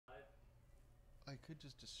I could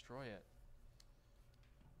just destroy it.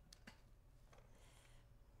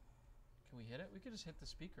 Can we hit it? We could just hit the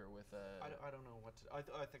speaker with a... I don't know what to...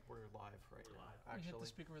 I think we're live right now, actually. We hit the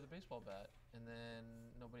speaker with a baseball bat, and then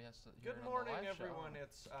nobody has to hear Good it morning, on the live everyone. show.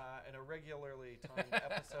 It's an irregularly timed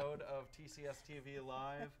episode of TCSTV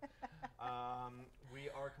Live. We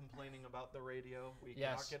are complaining about the radio. We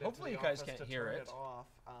Yes. cannot get Hopefully into you the guys office can't to hear turn it. it off.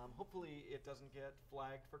 Hopefully it doesn't get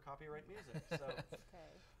flagged for copyright music. So.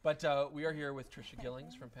 Okay. But we are here with Trisha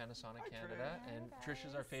Gillings from Panasonic Hi, Canada, Trish. and Hi, Trish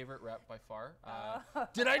is our guys. favorite rep by far.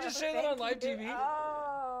 Did I just say that on live TV?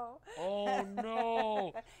 Oh. Oh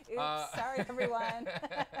no! Oops, sorry everyone.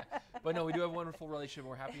 But no, we do have a wonderful relationship.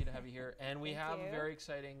 We're happy to have you here, and we Thank have a you. very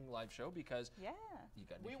exciting live show because Yeah. you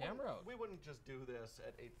got a new camera out. We wouldn't just do this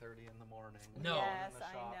at 8:30 in the morning. No. Yes, in the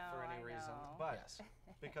I shop know, for any I reason. know. But Yes.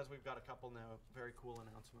 because we've got a couple now very cool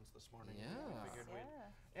announcements this morning, Yeah. we figured Yeah.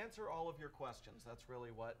 we'd answer all of your questions. That's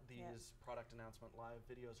really what these Yeah. product announcement live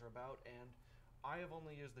videos are about. And I have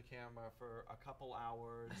only used the camera for a couple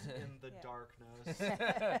hours in the Yeah. darkness,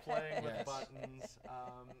 playing with Yes. buttons,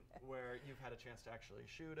 where you've had a chance to actually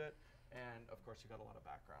shoot it. And of course, you got a lot of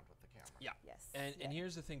background with the camera. Yeah. Yes. And Yeah.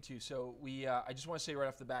 here's the thing too. So we, I just want to say right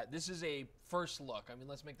off the bat, this is a first look. I mean,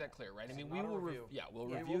 let's make that clear, right? I mean, we not a will, review. we'll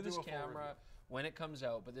Yeah. review We'll this do a full camera review. when it comes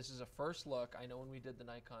out. But this is a first look. I know when we did the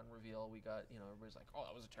Nikon reveal, we got, everybody's like, "Oh,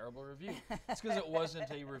 that was a terrible review." It's because it wasn't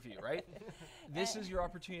a review, right? This is your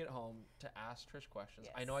opportunity at home to ask Trish questions.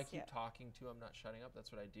 I know I Yes, keep yeah. talking to. I'm not shutting up.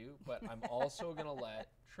 That's what I do. But I'm also gonna let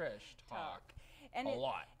Trish talk And a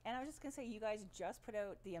lot. And I was just going to say, you guys just put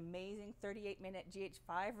out the amazing 38-minute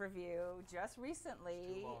GH5 review just recently.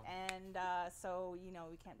 It's too long. And so,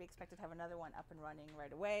 we can't be expected to have another one up and running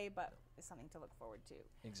right away, but it's something to look forward to.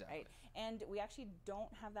 Exactly. Right? And we actually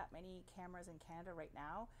don't have that many cameras in Canada right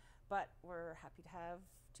now, but we're happy to have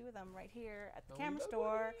two of them right here at the Oh, camera we store.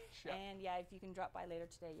 love it. Yeah. And yeah, if you can drop by later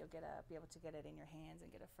today, you'll be able to get it in your hands and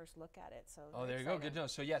get a first look at it. So Oh, there you go. Good to know.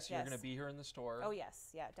 So yes, you're Yes. going to be here in the store. Oh yes,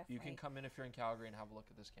 yeah, definitely. You can come in if you're in Calgary and have a look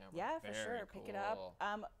at this camera. Yeah, for Very sure. Pick it cool.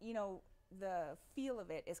 up. The feel of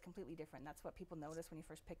it is completely different. That's what people notice when you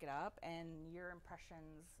first pick it up, and your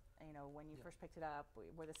impressions, when you first picked it up,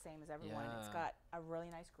 were the same as everyone. Yeah. It's got a really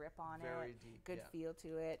nice grip on Very it, deep, good yeah. feel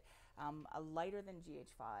to it, a lighter than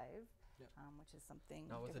GH5. Yeah. Which is something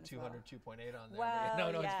Not with the different as well. 200 2.8 on there. Well,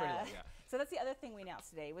 no, it's yeah. pretty low. Yeah. So that's the other thing we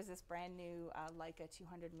announced today was this brand new Leica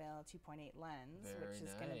 200mm 2.8 lens, Very which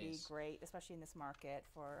is going to be nice. great, especially in this market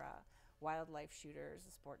for wildlife shooters,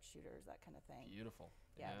 sports shooters, that kind of thing. Beautiful.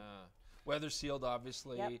 Yeah. Yeah. Weather sealed,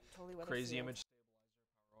 obviously. Yep, totally weather Crazy sealed. image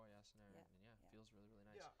stabilizer, power OIS, and everything. Yeah, Yeah, yeah. feels really, really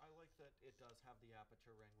nice. Yeah, I like that it does have the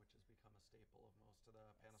aperture ring, which has become a staple of most of the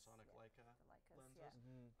Panasonic yeah, Leica the Leicas, lenses. yeah.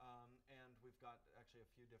 And we've got actually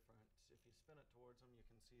a few different, if you spin it towards them, you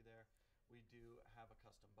can see there, we do have a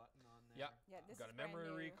custom button on there. Yeah. Yeah, We've this got is a brand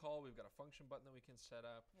memory new. recall. We've got a function button that we can set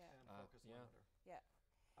up. Yeah. And focus yeah. limiter. Yeah.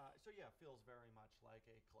 So yeah, it feels very much like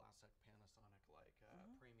a classic Panasonic Leica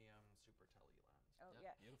premium super tele lens. Oh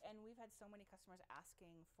Yeah, yeah, beautiful. and we've had so many customers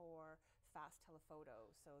asking for fast telephoto,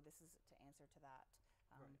 so this is to answer to that.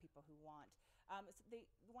 Right. People who want. So the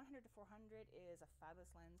 100 to 400 is a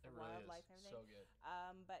fabulous lens for It really wildlife is. and everything.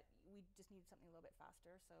 So good. But we just need something a little bit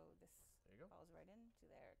faster, so this There you go. falls right into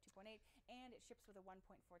there, 2.8, and it ships with a 1.4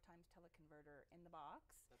 times teleconverter in the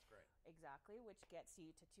box. That's great. Exactly, which gets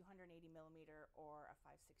you to 280 millimeter or a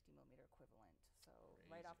 560 millimeter equivalent. So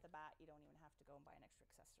right off Crazy. the bat, you don't even have to go and buy an extra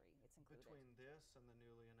accessory. It's included. Between this and the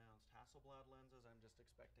newly announced Hasselblad lenses, I'm just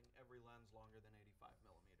expecting every lens longer than 85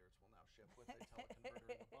 millimeters will now ship with a teleconverter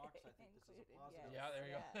in the box. I think this is a Included, positive. Yeah, there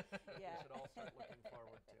you go. Yeah. We should all start looking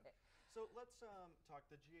forward to. So let's talk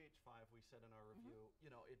the GH5. We said in our review,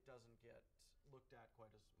 it doesn't get looked at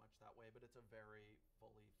quite as much that way, but it's a very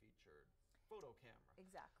fully featured photo camera.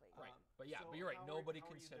 Exactly. Right. But yeah, so but you're right, how nobody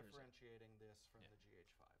how are you considers it. differentiating this from the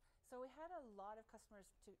GH5? So we had a lot of customers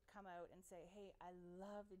to come out and say, hey, I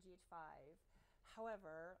love the GH5.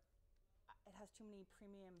 However, it has too many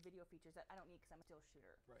premium video features that I don't need because I'm a still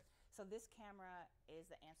shooter. Right. So this camera is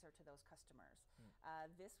the answer to those customers.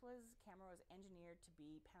 This camera was engineered to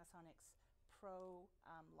be Panasonic's Pro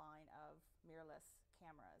line of mirrorless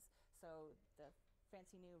cameras. So the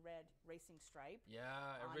fancy new red racing stripe.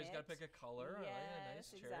 Yeah, everybody's got to pick a color. Yes, Yeah, nice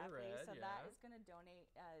cherry exactly. red. So yeah. that is going to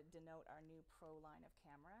denote our new Pro line of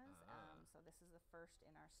cameras. Ah. So this is the first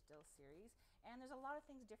in our still series. And there's a lot of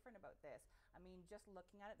things different about this. I mean, just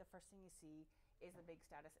looking at it, the first thing you see is the big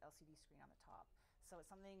status LCD screen on the top. So it's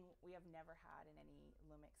something we have never had in any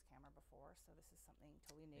Lumix camera before. So this is something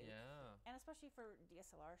totally new. Yeah. And especially for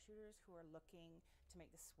DSLR shooters who are looking to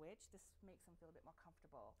make the switch, this makes them feel a bit more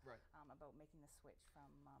comfortable about making the switch from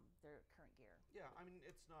their current gear. Yeah, I mean,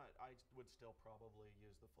 it's not, I would still probably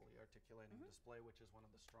use the fully articulating display, which is one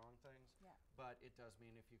of the strong things. Yeah. But it does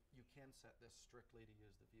mean if you can set this strictly to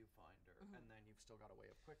use the viewfinder, and then you've still got a way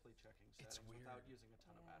of quickly checking settings without using a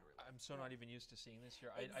ton of battery life. I'm so not even used to seeing this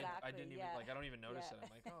here. Exactly, I didn't even, like, I don't even notice yeah. it.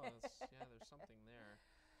 I'm like, oh, that's, yeah, there's something there.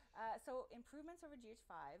 So improvements over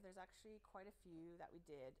GH5, there's actually quite a few that we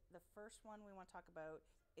did. The first one we want to talk about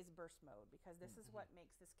is burst mode, because this is what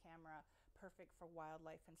makes this camera perfect for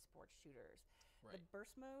wildlife and sports shooters. Right. The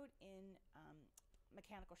burst mode in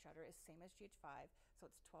mechanical shutter is same as GH5, so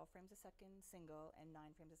it's 12 frames a second single and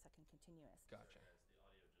 9 frames a second continuous. Gotcha. The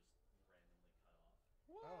audio just randomly cut off.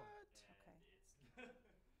 What? Okay. And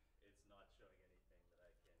it's not showing anything that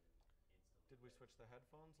I can instantly. Did we switch the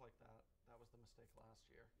headphones like that? That was the mistake last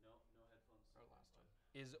year. No headphones. Or last time.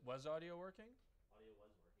 Was audio working? Audio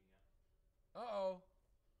was working, yeah. Uh-oh.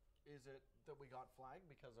 Is it that we got flagged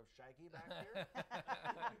because of Shaggy back here?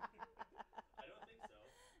 I don't think so.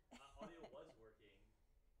 Audio was working,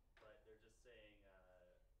 but they're just saying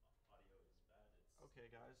audio is bad. It's Okay,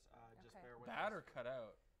 guys, just Okay. bear with Bad us. or cut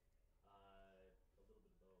out? a little bit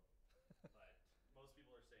of both. But most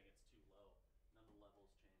people are saying it's too low. None of the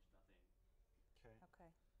levels changed, nothing. Okay. Okay.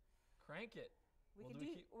 Crank it. We Well, can do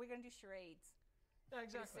we do. We're gonna do charades Yeah,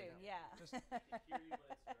 pretty exactly. soon. Yeah. Just, I can hear you, but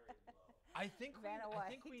it's very low. I think Vanna I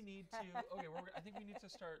think White. we need to. Okay, I think we need to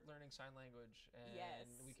start learning sign language, and Yes,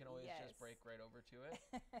 we can always yes. just break right over to it,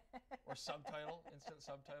 or subtitle, instant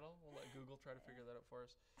subtitle. We'll let Google try to figure that out for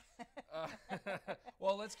us.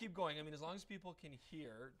 Well, let's keep going. I mean, as long as people can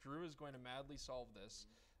hear, Drew is going to madly solve this,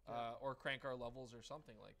 or crank our levels or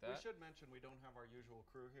something like We that. should mention we don't have our usual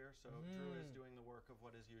crew here, so Drew is doing the work of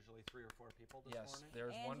what is usually 3 or 4 people this Yes, morning.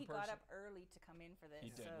 there's And one he person. got up early to come in for this.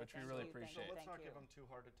 He did, so which we thank really you, thank appreciate. you, So let's thank not give you. him too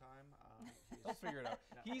hard a time. He'll figure it out.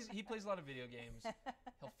 Yeah. He plays a lot of video games.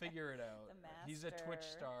 He'll figure it out. The He's a Twitch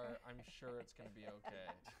master. star. I'm sure it's going to be okay.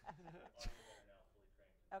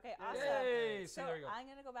 Okay, awesome. Yay! See, So there you go. I'm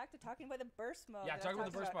going to go back to talking about the burst mode. Yeah, that talk I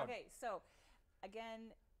about the talked burst mode. Okay, so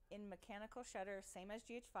again, in mechanical shutter, same as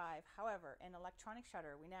GH5. However, in electronic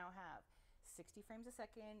shutter, we now have 60 frames a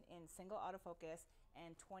second in single autofocus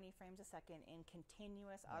and 20 frames a second in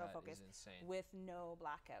continuous That autofocus is insane. with no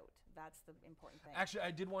blackout. That's the important thing. Actually,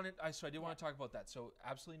 I did want to. I did want Yeah. to talk about that. So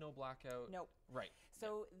absolutely no blackout. Nope. Right.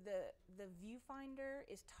 So the viewfinder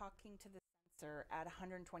is talking to the sensor at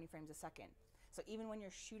 120 frames a second. So even when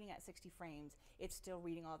you're shooting at 60 frames, it's still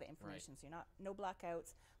reading all the information. So you're no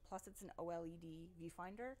blackouts. Plus, it's an OLED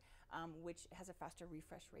viewfinder, which has a faster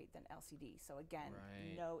refresh rate than LCD. So again,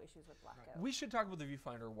 Right. no issues with blackout. We should talk about the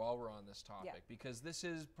viewfinder while we're on this topic, Yeah. because this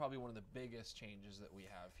is probably one of the biggest changes that we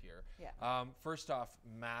have here. Yeah. First off,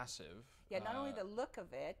 massive. Yeah. Not only the look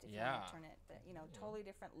of it, if you yeah. want to turn it, totally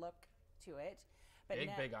different look to it. But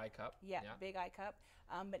big eye cup. Yeah, big eye cup.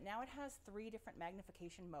 But now it has 3 different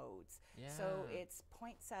magnification modes. Yeah. So it's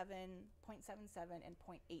 0.7, 0.77, and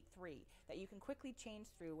 0.83 that you can quickly change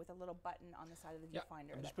through with a little button on the side of the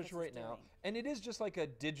viewfinder. I'm just that pushing Chris right is now. doing. And it is just like a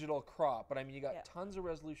digital crop, but I mean, you got Yeah. tons of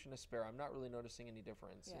resolution to spare. I'm not really noticing any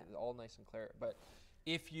difference. Yeah. It's all nice and clear. But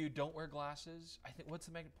if you don't wear glasses, I think, what's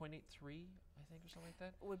the magnet, 0.83, I think, or something like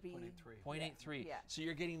that? Would be 0.83. 0.83. Yeah. So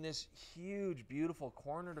you're getting this huge, beautiful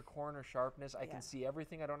corner-to-corner sharpness. I Yeah. can see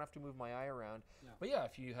everything. I don't have to move my eye around. Yeah. But yeah,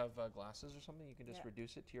 if you have glasses or something, you can just Yeah.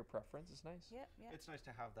 reduce it to your preference. It's nice. Yep, yep. It's nice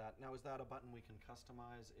to have that. Now, is that a button we can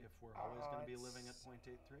customize if we're always going to be living at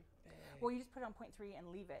 0.83? Well, you just put it on 0.3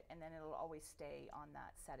 and leave it, and then it'll always stay on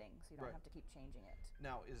that setting, so you don't Right. have to keep changing it.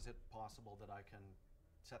 Now, is it possible that I can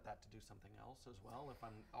set that to do something else as well? If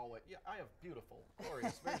I'm always, I have beautiful,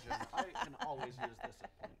 glorious vision. I can always use this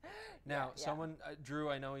at 0.83. Now, Yeah. someone, Drew,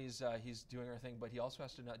 I know he's doing our thing, but he also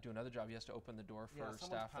has to do another job. He has to open the door for Yeah, someone's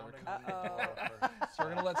staff that are pounding coming. on the door for- So we're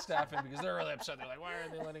gonna let staff in because they're really upset. They're like, "Why are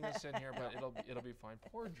they letting us in here?" But it'll be fine.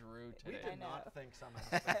 Poor Drew We today. did know. not think some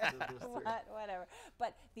aspects of this through. Whatever.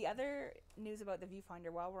 But the other news about the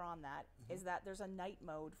viewfinder, while we're on that, is that there's a night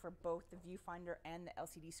mode for both the viewfinder and the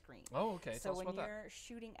LCD screen. Oh, okay. So Tell us when about that. you're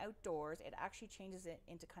shooting outdoors, it actually changes it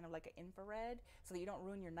into kind of like an infrared, so that you don't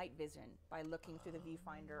ruin your night vision by looking through the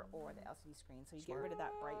viewfinder or the LCD screen. So you get rid of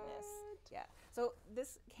that brightness. Yeah. So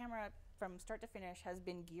this camera, from start to finish, has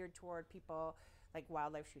been geared toward people like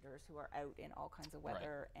wildlife shooters who are out in all kinds of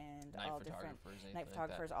weather and Night all different photographers, anything night like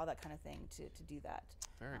photographers, that. all that kind of thing to do that.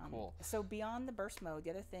 Very cool. So beyond the burst mode, the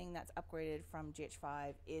other thing that's upgraded from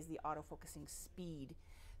GH5 is the autofocusing speed.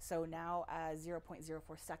 So now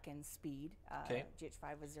 0.04 seconds speed. Okay.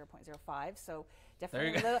 GH5 was 0.05, so There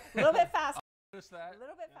you definitely go. a little bit faster. Notice that. A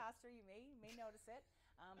little bit faster, you may notice it.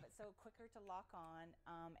 But so quicker to lock on,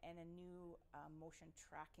 and a new motion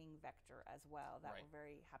tracking vector as well that Right. we're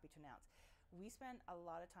very happy to announce. We spent a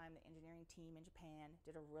lot of time, the engineering team in Japan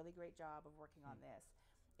did a really great job of working on this.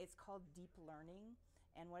 It's called deep learning,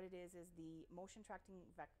 and what it is the motion tracking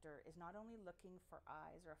vector is not only looking for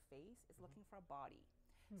eyes or a face, it's looking for a body.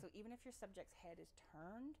 So even if your subject's head is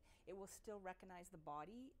turned, it will still recognize the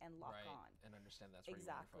body and lock Right. on. And understand that's where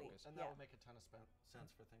Exactly. you want to focus. And that Yeah. would make a ton of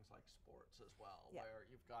sense for things like sports as well, Yeah. where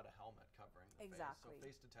you've got a helmet covering the Exactly. face. So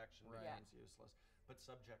face detection Right. becomes useless. But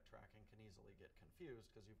subject tracking can easily get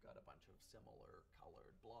confused because you've got a bunch of similar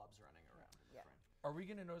colored blobs running around in the Yeah. frame. Are we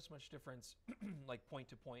going to notice much difference, like point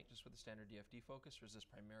to point, just with the standard DFD focus, or is this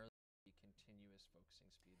primarily the continuous focusing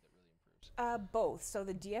speed that really improves? Both. So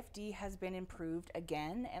the DFD has been improved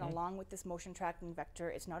again, and along with this motion tracking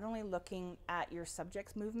vector, it's not only looking at your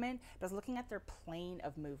subject's movement, but it's looking at their plane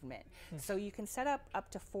of movement. So you can set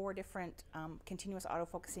up to 4 different continuous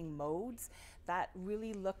autofocusing modes that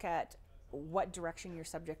really look at what direction your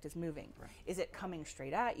subject is moving. Right. Is it coming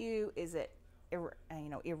straight at you? Is it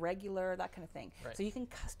irregular, that kind of thing. Right. So you can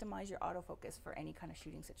customize your autofocus for any kind of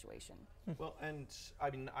shooting situation. Well, and I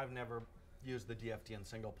mean, I've never used the DFD in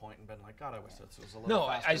single point and been like, God, I wish this was a little No,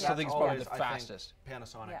 faster. I still That's think it's probably always, the I think, fastest.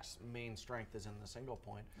 Panasonic's main strength is in the single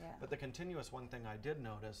point. Yeah. But the continuous one thing I did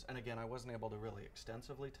notice, and again, I wasn't able to really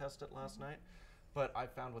extensively test it last night, but I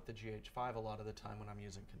found with the GH5 a lot of the time when I'm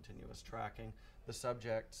using continuous tracking, the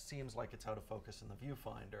subject seems like it's out of focus in the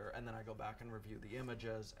viewfinder, and then I go back and review the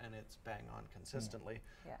images, and it's bang on consistently,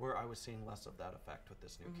 Yeah. where I was seeing less of that effect with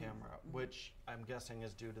this new camera, which I'm guessing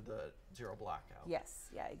is due to the zero blackout. Yes,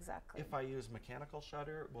 yeah, exactly. If I use mechanical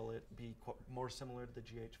shutter, will it be more similar to the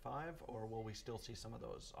GH5, or will we still see some of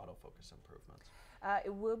those autofocus improvements?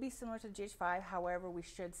 It will be similar to the GH5, however, we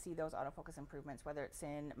should see those autofocus improvements, whether it's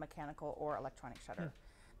in mechanical or electronic shutter.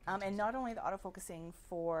 And not only the autofocusing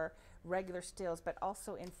for regular stills, but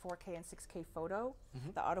also in 4K and 6K photo,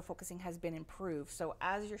 the autofocusing has been improved. So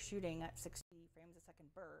as you're shooting at 60 frames a second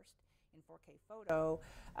burst in 4K photo,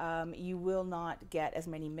 you will not get as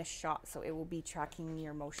many missed shots. So it will be tracking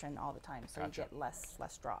your motion all the time. So Gotcha. you get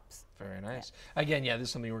less drops. Very nice. Again, yeah, this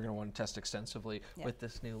is something we're going to want to test extensively with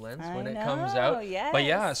this new lens I when it know, comes out. But yeah,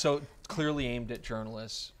 yes. so clearly aimed at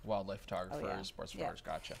journalists, wildlife photographers, yeah. sports Yeah. photographers.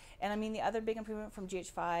 Gotcha. And I mean, the other big improvement from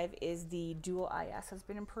GH5 is the dual IS has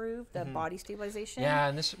been improved, the body stabilization. Yeah,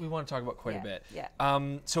 and this we want to talk about quite a bit. Yeah.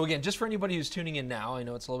 So again, just for anybody who's tuning in now, I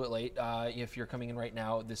know it's a little bit late. If you're coming in right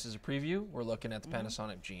now, this is a preview. We're looking at the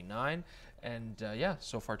Panasonic G9, and yeah,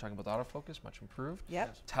 so far talking about the autofocus, much improved.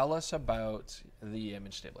 Yep. Tell us about the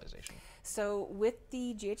image stabilization. So with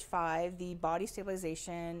the GH5, the body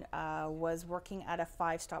stabilization was working at a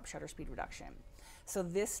 5-stop shutter speed reduction. So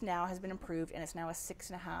this now has been improved, and it's now a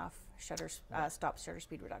 6.5 stop shutter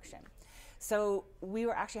speed reduction. So we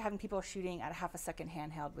were actually having people shooting at a half a second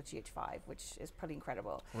handheld with GH5, which is pretty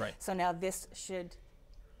incredible. Right. So now this should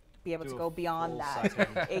be able Do to a go beyond full that.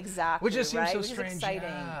 second. Exactly. Which just seems right? so Which is strange. exciting.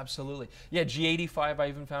 Yeah, absolutely. Yeah, G85 I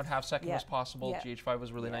even found half second Yeah. was possible. Yeah. GH5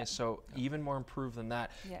 was really Yeah. nice. So even more improved than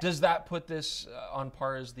that. Yeah. Does that put this on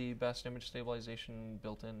par as the best image stabilization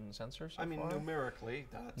built-in sensor so I mean, far? numerically,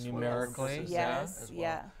 that's Numerically, what yeah. Yes. as well.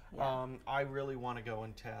 Yeah. I really want to go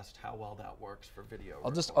and test how well that works for video.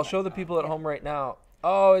 I'll show the people at home right now.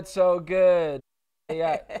 Oh, it's so good.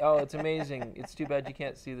 Yeah. Oh, it's amazing. It's too bad you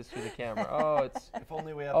can't see this through the camera. Oh, it's. If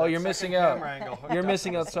only we had Oh, that you're second missing out. camera angle hooked You're up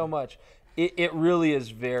missing to out this so thing. much. It really is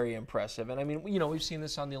very impressive. And I mean, you know, we've seen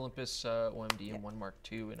this on the Olympus OMD and 1 Mark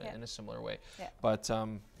II in a similar way. Yeah. But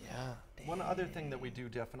yeah. One other thing that we do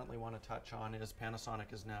definitely want to touch on is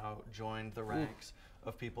Panasonic has now joined the ranks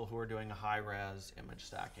of people who are doing a high-res image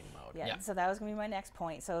stacking mode. Yeah, Yeah. so that was going to be my next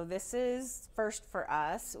point. So this is first for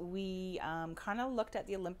us. We kind of looked at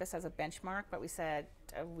the Olympus as a benchmark, but we said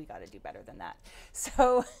we got to do better than that.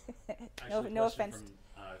 So Actually, no offense.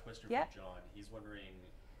 Question Yeah. from John. He's wondering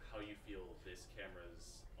how you feel this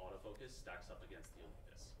camera's autofocus stacks up against the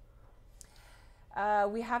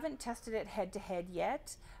Olympus. We haven't tested it head to head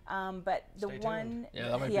yet, but the Stay tuned. one Yeah,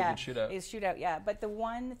 that might be a good shootout. is shootout. Yeah, but the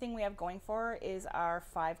one thing we have going for is our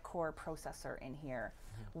 5-core processor in here,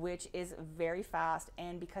 which is very fast,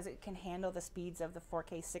 and because it can handle the speeds of the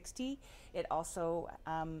 4K 60, it also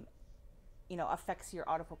affects your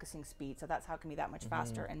autofocusing speed. So that's how it can be that much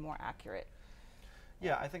faster and more accurate.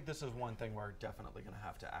 Yeah, I think this is one thing we're definitely going to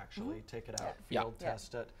have to actually take it out, Yeah. field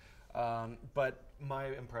test it. But my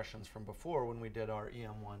impressions from before when we did our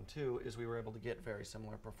EM1-2 is we were able to get very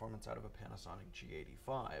similar performance out of a Panasonic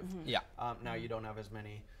G85. Yeah. Now you don't have as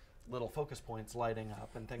many little focus points lighting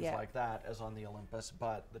up and things like that as on the Olympus,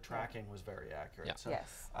 but the tracking was very accurate. Yeah.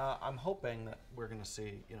 So I'm hoping that we're going to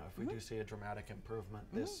see, you know, if we do see a dramatic improvement,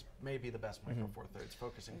 this may be the best Micro Four Thirds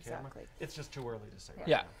focusing camera. It's just too early to say.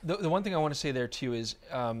 Yeah. The one thing I want to say there too is,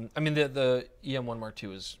 I mean, the EM1 Mark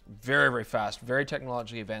II is very, very fast, very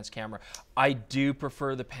technologically advanced camera. I do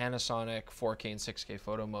prefer the Panasonic 4K and 6K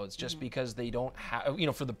photo modes just because they don't have, you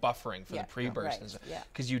know, for the buffering, for the pre-burst,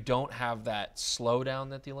 because you don't have that slowdown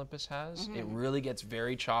that the Olympus has. It really gets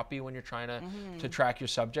very choppy when you're trying to track your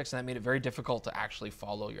subjects, and that made it very difficult to actually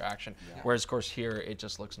follow your action. Whereas, of course, here it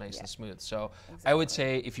just looks nice and smooth. So I would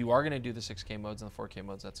say if you are going to do the 6K modes and the 4K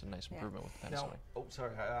modes, that's a nice improvement with the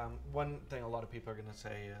Panasonic. Now, one thing a lot of people are going to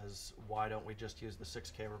say is, why don't we just use the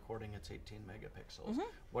 6K recording? It's 18 megapixels.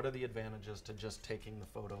 What are the advantages to just taking the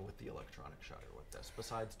photo with the electronic shutter with this,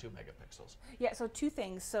 besides 2 megapixels? Yeah, so two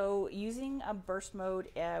things. So using a burst mode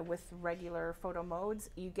with regular photo modes,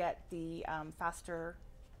 you get the faster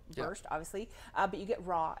burst, obviously, but you get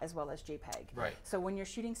RAW as well as JPEG. Right. So when you're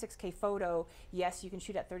shooting 6K photo, yes, you can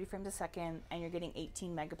shoot at 30 frames a second and you're getting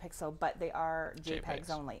 18 megapixel, but they are JPEGs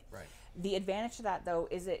only. Right. The advantage to that, though,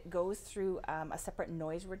 is it goes through a separate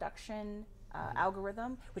noise reduction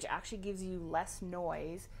algorithm, which actually gives you less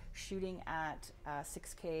noise shooting at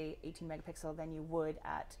 6K 18 megapixel than you would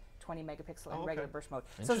at 20 megapixel in regular burst mode.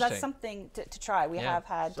 So that's something to try. We have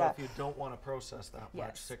had. So if you don't want to process that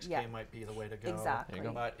much, 6K might be the way to go. Exactly.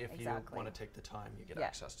 But if you want to take the time, you get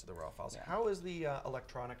access to the RAW files. How is the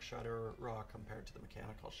electronic shutter RAW compared to the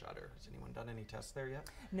mechanical shutter? Has anyone done any tests there yet?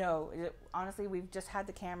 No. Honestly, we've just had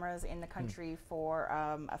the cameras in the country for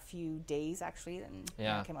a few days, actually, and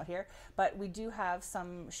when came out here. But we do have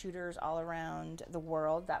some shooters all around the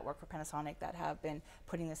world that work for Panasonic that have been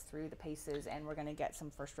putting this through the paces, and we're going to get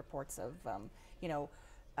some first reports of you know,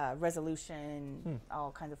 resolution,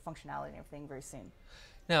 all kinds of functionality and everything very soon.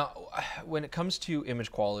 Now, when it comes to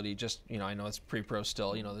image quality, just, you know, I know it's pre-pro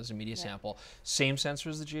still, you know, there's a media sample, same sensor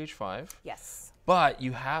as the GH5. Yes. But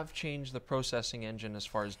you have changed the processing engine as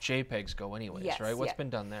far as JPEGs go anyways, right? What's been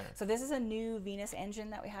done there? So this is a new Venus engine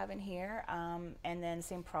that we have in here, and then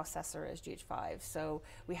same processor as GH5. So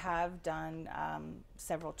we have done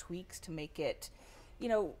several tweaks to make it, you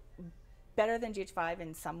know, better than GH5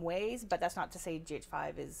 in some ways, but that's not to say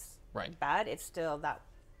GH5 is bad. It's still that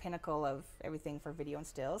pinnacle of everything for video and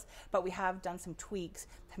stills, but we have done some tweaks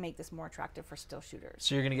to make this more attractive for still shooters.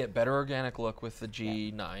 So you're going to get better organic look with the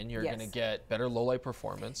G9. You're going to get better low light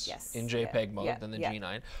performance in JPEG mode than the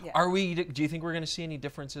G9. Are we? Do you think we're going to see any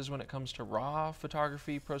differences when it comes to RAW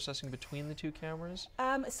photography processing between the two cameras?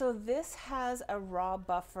 So this has a RAW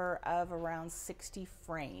buffer of around 60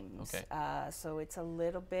 frames. Okay. So it's a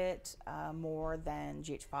little bit more than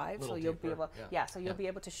GH5. So you'll be able, so you'll be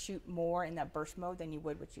able to shoot more in that burst mode than you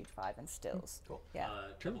would with GH5 and stills. Cool. Yeah.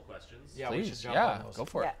 Couple questions. Yeah, please. We should jump on those. Go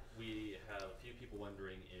for it. We have a few people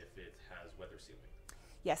wondering if it has weather sealing.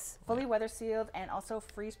 Yes, fully weather sealed and also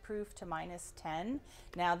freeze proof to -10.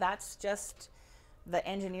 Now that's just the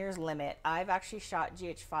engineer's limit. I've actually shot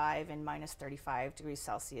GH5 in -35 degrees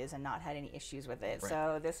Celsius and not had any issues with it.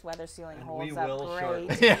 So this weather sealing holds up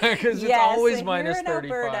great. Yeah, because it's always so -35.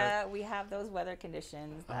 Here in Alberta, we have those weather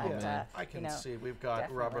conditions that I can see we've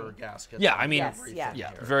got rubber gaskets. Yeah, I mean,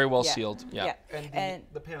 very well sealed. Yeah. And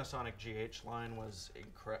the Panasonic GH line was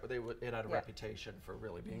incredible. It had a reputation for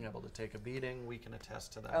really being able to take a beating. We can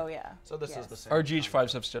attest to that. Oh yeah. So this is the same. Our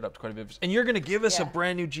GH5s have stood up to quite a bit. And you're going to give us a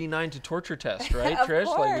brand new G9 to torture test, right, Trish? Of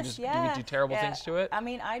course, like we just do terrible things to it? I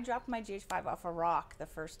mean, I dropped my GH5 off a rock the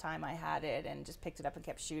first time I had it and just picked it up and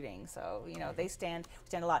kept shooting. So, you know, they stand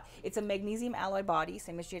a lot. It's a magnesium alloy body,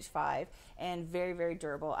 same as GH5, and very, very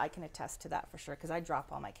durable. I can attest to that for sure because I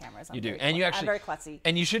drop all my cameras. You do. And you actually, I'm very klutzy.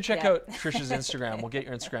 And you should check out Trisha's Instagram. We'll get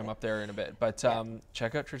your Instagram up there in a bit. But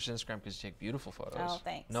check out Trisha's Instagram because you take beautiful photos. Oh,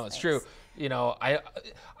 thanks. No, it's true. You know, I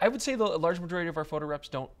would say the large majority of our photo reps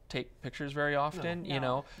don't take pictures very often, you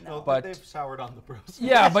know. No, but they've soured on the pros.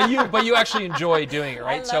 Yeah, but you actually enjoy doing it,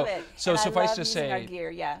 right? I love it. So And suffice I to love say, using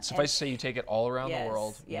our gear, suffice to say, you take it all around the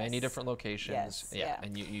world, many yes. different locations, Yes,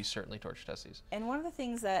 and you certainly torture test these. And one of the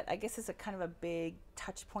things that I guess is a kind of a big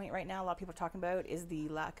touch point right now, a lot of people are talking about, is the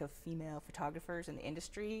lack of female photographers in the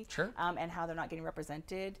industry. Sure. And how they're not getting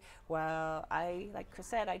represented. Well, like Chris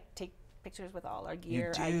said, I take pictures with all our gear.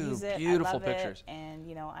 You do. I use it. Beautiful I love pictures. It, and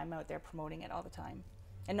you know, I'm out there promoting it all the time.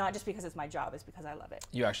 And not just because it's my job, it's because I love it.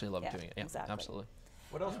 You actually love doing it. Yeah, exactly. Absolutely.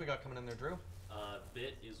 What else we got coming in there, Drew?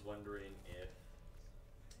 Bit is wondering if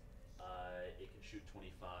it can shoot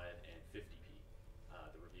 25 and 50p.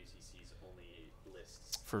 The reviews he sees only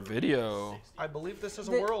lists For video. 60. I believe this is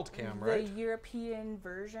a The- world cam, right? The European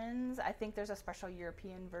versions, I think there's a special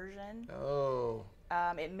European version. Oh,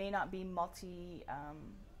 It may not be multi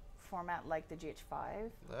format like the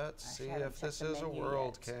GH5. let's Actually, see I haven't if this checked the is a menu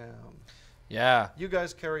world yet. cam. Yeah. You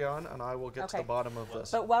guys carry on, and I will get to the Okay. bottom of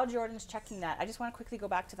this. But while Jordan's checking that, I just want to quickly go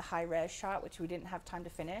back to the high res shot, which we didn't have time to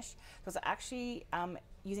finish. Because actually,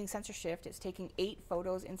 using sensor shift, it's taking 8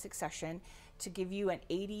 photos in succession to give you an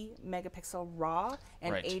 80 megapixel RAW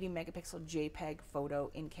and Right. 80 megapixel JPEG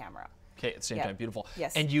photo in camera. Okay, at the same Yeah. time, beautiful.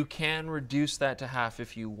 Yes. And you can reduce that to half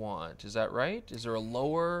if you want. Is that right? Is there a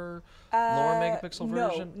lower megapixel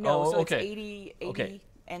version? No, Oh, so okay. it's 80, Okay.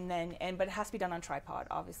 and then but it has to be done on tripod,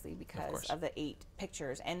 obviously, because course. of the 8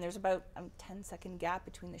 pictures. And there's about a 10-second gap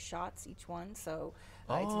between the shots, each one, so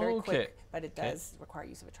it's Oh, very okay. quick, but it Okay. does require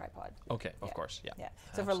use of a tripod. Okay, of Yeah. course, yeah. Yeah.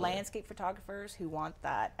 So for Absolutely. landscape photographers who want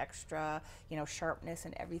that extra, sharpness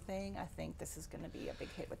and everything, I think this is going to be a big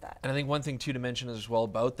hit with that. And I think one thing too to mention as well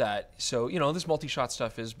about that, so this multi-shot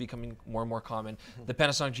stuff is becoming more and more common. The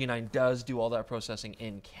Panasonic G9 does do all that processing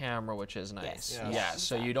in camera, which is nice. Yes. Yes. Yeah,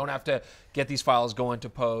 so you Exactly. don't have to get these files, go into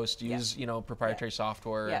post, Yeah. use proprietary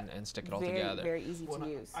software Yeah. and stick it all very, together. very easy Well, to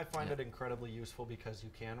and use. I find it incredibly useful because you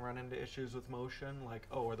can run into issues with motion, like,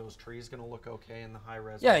 oh, are those trees going to look okay in the high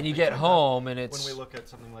res? Yeah, and you things get like that. home and it's When we look at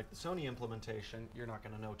something like the Sony implementation, you're not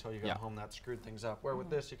going to know till you get Yeah. home that screwed things up. Where with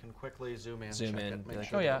Mm-hmm. this, you can quickly zoom in, Zoom check in, it, be make like,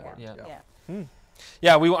 sure oh, that yeah, it works. yeah. Yeah.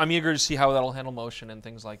 yeah, I'm eager to see how that'll handle motion and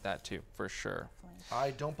things like that too, for sure. Definitely.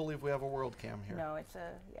 I don't believe we have a world cam here. No, it's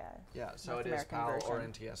a Yeah, so North it is American PAL or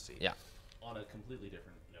version. NTSC. Yeah. On a completely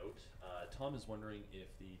different note, Tom is wondering if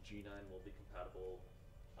the G9 will be compatible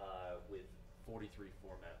with 43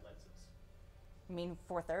 format lenses. You mean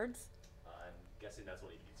 4/3? I'm guessing that's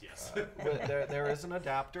what he means. Yes. But there is an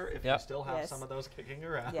adapter if Yep. you still have Yes. some of those kicking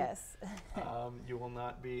around. Yes. You will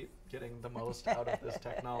not be getting the most out of this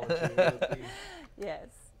technology. With the Yes.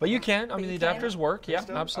 But you can. I But mean, you the can. adapters work. Yeah,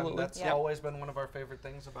 system. absolutely. That's Yeah. always been one of our favorite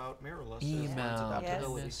things about mirrorless. is lens E-mount.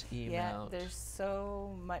 adaptability. Goodness, Yeah, E-mount. there's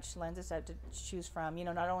so much lenses to choose from.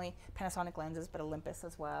 Not only Panasonic lenses, but Olympus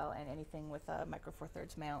as well, and anything with a micro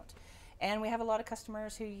 4/3 mount. And we have a lot of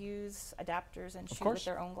customers who use adapters and shoot course. with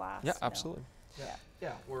their own glass. Yeah, absolutely. Yeah.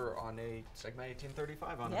 Yeah, we're on a Sigma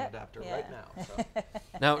 1835 on Yep, an adapter yeah. right now. So.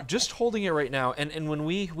 Now, just holding it right now, and when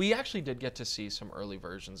we actually did get to see some early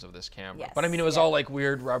versions of this camera, Yes, but I mean, it was yeah. all like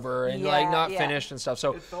weird rubber and like Yeah, not yeah. finished and stuff.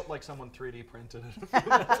 So It felt like someone 3D printed it.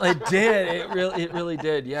 it did. It really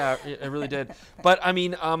did. Yeah, it really did. But I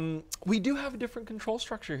mean, we do have a different control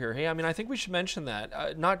structure here. Hey, I mean, I think we should mention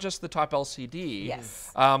that. Not just the top LCD.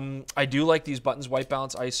 Yes. I do like these buttons, white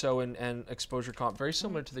balance, ISO, and exposure comp, very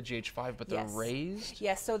similar to the GH5, but they're Yes. raised.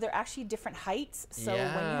 Yes, so they're actually different heights. So when you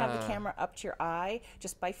have Yeah. the camera up to your eye,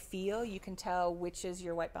 just by feel, you can tell which is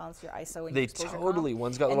your white balance, your ISO, and They your exposure totally. comp.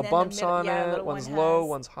 One's got And little then the bumps middle- on yeah, it. little One's one low, has-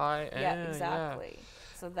 one's high. Yeah, exactly.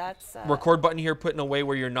 So that's Record button here put in a way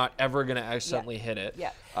where you're not ever going to accidentally hit it.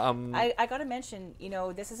 Yeah. I got to mention,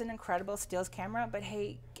 this is an incredible stills camera, but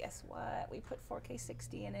hey, guess what? We put 4K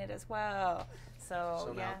 60 in it as well.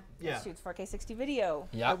 So now- yeah, it shoots 4K 60 video.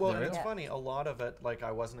 Yeah, Well, there and it it's is. funny, a lot of it, like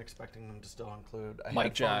I wasn't expecting them to still include a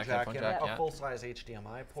Mic jack, headphone headphone and jack, a yeah. full-size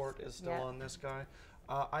HDMI port is still Yeah. on this guy.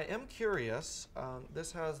 I am curious,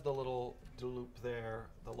 this has the little loop there,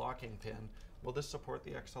 the locking pin. Will this support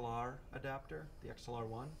the XLR adapter, the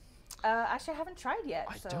XLR1? Actually, I haven't tried yet.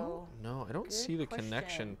 I so don't know. I don't good see the question.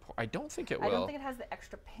 connection. I don't think it will. I don't think it has the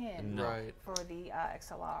extra pin No. Right. for the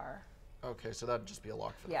XLR. Okay, so that'd just be a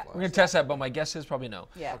lock for Yeah. the We're flash. gonna test that, but my guess is probably no.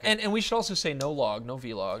 Yeah. Okay. And we should also say no log, no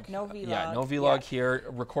vlog. No Yeah, no vlog, vlog yeah. here.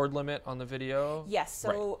 Record limit on the video. Yes,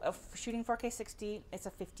 so shooting 4K 60, it's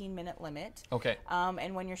a 15-minute limit. Okay.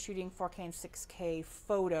 And when you're shooting 4K and 6K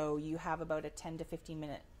photo, you have about a 10 to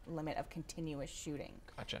 15-minute limit of continuous shooting.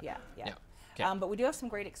 Gotcha. Yeah. Okay. But we do have some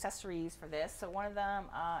great accessories for this. So one of them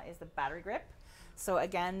is the battery grip. So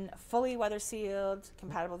again, fully weather sealed,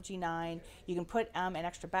 compatible with G9. You can put an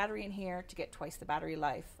extra battery in here to get twice the battery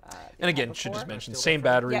life. And again, should just before. mention Still same different.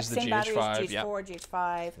 battery Yeah, as the same battery GH5. as GH4,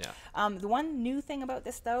 GH5. Yeah. The one new thing about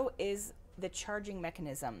this though is the charging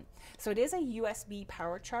mechanism. So it is a USB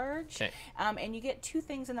power charge. Okay. And you get two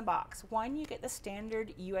things in the box. One, you get the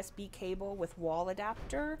standard USB cable with wall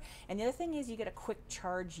adapter. And the other thing is you get a quick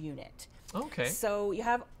charge unit. Okay. So you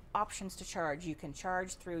have options to charge. You can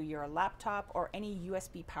charge through your laptop or any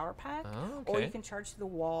USB power pack, Oh, or okay. you can charge to the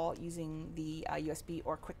wall using the USB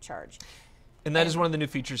or quick charge. And that is one of the new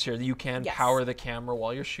features here that you can Yes. power the camera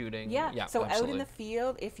while you're shooting. Yeah, so absolutely. out in the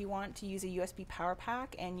field, if you want to use a USB power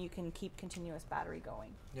pack, and you can keep continuous battery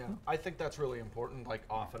going. Yeah, I think that's really important, like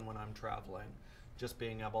often when I'm traveling, just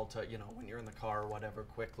being able to, you know, when you're in the car or whatever,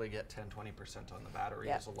 quickly get 10-20% on the battery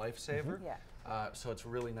Yeah. is a lifesaver. Yeah. So it's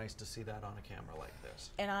really nice to see that on a camera like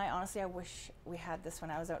this. And I honestly, I wish we had this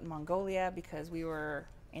when I was out in Mongolia, because we were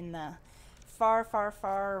in the far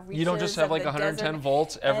reaches. You don't just have of like the 110 desert.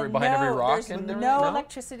 volts And behind every rock there's and everything? no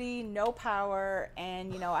electricity, no power,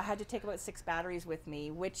 and you know, I had to take about 6 batteries with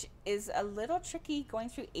me, which is a little tricky going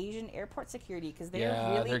through Asian airport security, because they're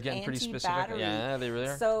really they're getting pretty specific. anti-battery. Yeah, they really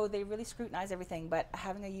are. So they really scrutinize everything. But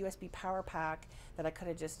having a USB power pack that I could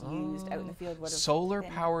have just used out in the field would have solar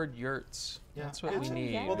been- powered yurts. Yeah. That's what we It's-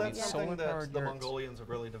 need. yeah, Well, We that's need something that solar-powered the yurts. Mongolians have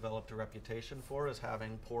really developed a reputation for, is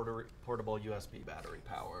having portable USB battery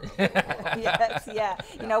power. available. Yes, yeah.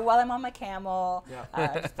 You know, while I'm on my camel,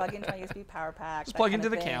 Yeah. just plug into my USB power pack. Just that plug kind into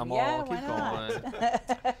of the thing. camel. Yeah, Keep why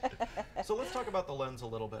not? So let's talk about the lens a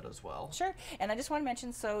little bit as well. Sure. And I just want to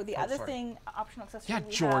mention, so the Oh, other sorry. thing, optional accessory Yeah,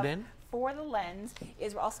 we Jordan. have for the lens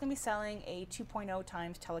is we're also going to be selling a 2.0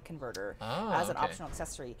 times teleconverter Oh, as an okay. optional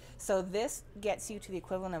accessory. So this gets you to the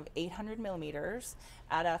equivalent of 800 millimeters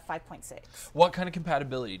at a 5.6. What kind of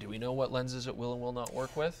compatibility? Do we know what lenses it will and will not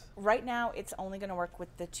work with? Right now, it's only going to work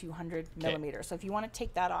with the 200 millimeters. So if you want to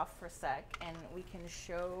take that off for a sec, and we can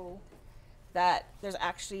show that there's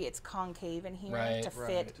actually, it's concave in here Right, to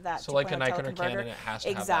right. fit that So like a 2.0 Nikon or teleconverter. Canon, it has to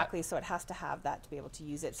have that. Exactly, so it has to have that to be able to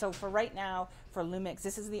use it. So for right now, for Lumix,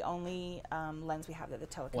 this is the only lens we have that the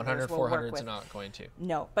teleconverters 100, will work 400s with. are not going to.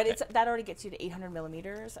 No, but it's that already gets you to 800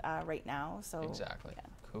 millimeters right now. So Exactly. yeah.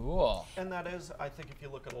 Cool. And that is, I think if you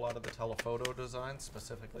look at a lot of the telephoto designs,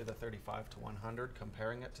 specifically the 35 to 100,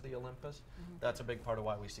 comparing it to the Olympus, that's a big part of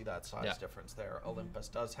why we see that size Yeah. difference there. Olympus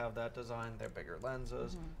does have that design, they're bigger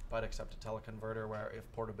lenses, but except a teleconverter, where if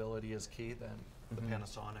portability is key, then the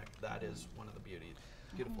Panasonic, that is one of the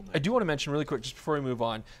beautiful I things. do want to mention really quick, just before we move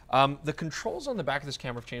on, the controls on the back of this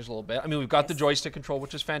camera have changed a little bit. I mean, we've got the Yes. joystick control,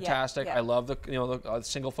 which is fantastic. yeah. I love the the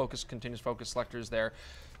single focus, continuous focus selectors there.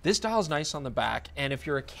 This dial is nice on the back, and if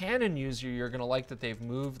you're a Canon user, you're going to like that they've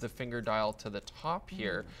moved the finger dial to the top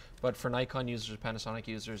here. But for Nikon users, Panasonic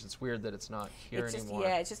users, it's weird that it's not here It's just, anymore.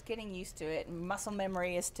 yeah, it's just getting used to it. Muscle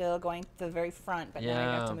memory is still going to the very front, but now you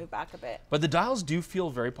have to Yeah. move back a bit. But the dials do feel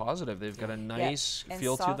very positive. They've got a nice And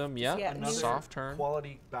feel to soft, them. Yeah, yeah, Another soft turn.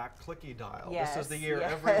 quality back clicky dial. Yes, This is the year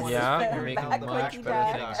yes. everyone Yeah, is you're figuring making out the much clicky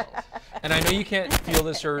better dial. things. And I know you can't feel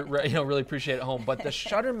this or really appreciate it at home, but the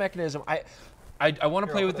shutter mechanism, I want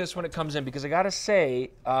to play with this when it comes in, because I got to say,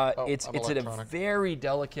 it's I'm at a electronic. very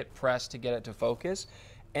delicate press to get it to focus,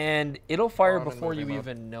 and it'll fire I'm in before you movie mode.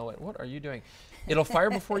 even know it. What are you doing? It'll fire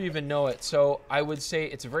before you even know it. So I would say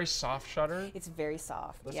it's a very soft shutter. It's very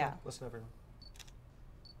soft. Listen, Yeah. listen everyone.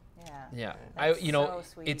 Yeah. Yeah, That's so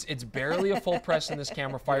sweet. it's barely a full press, and this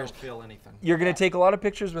camera You fires. don't feel anything. You're gonna take a lot of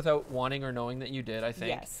pictures without wanting or knowing that you did, I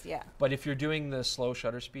think. Yes, yeah. But if you're doing the slow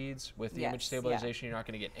shutter speeds with the image Yes, yeah. stabilization, you're not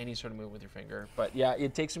going to get any sort of movement with your finger. But yeah,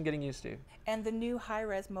 it takes some getting used to. And the new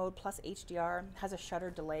high-res mode plus HDR has a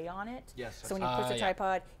shutter delay on it. Yes, So when you push the yeah.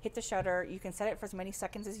 tripod, hit the shutter, you can set it for as many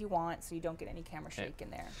seconds as you want, so you don't get any camera shake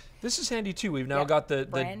in there. This is handy too. We've now Yeah, got the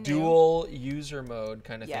brand new. dual user mode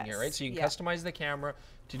kind of thing here, right? Yes, So you can yeah. customize the camera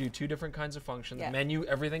to do 2 different kinds of functions. Yeah. Menu,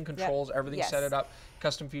 everything controls, everything set Yes. it up,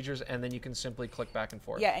 custom features, and then you can simply click back and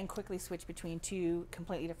forth. Yeah, and quickly switch between 2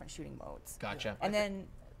 completely different shooting modes. Gotcha. And then,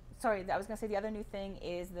 sorry, I was going to say the other new thing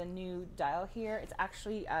is the new dial here. It's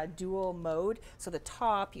actually a dual mode. So the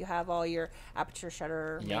top, you have all your aperture,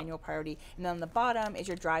 shutter, Yep. manual, priority. And then on the bottom is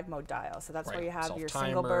your drive mode dial. So that's where Right. you have your Self-timer.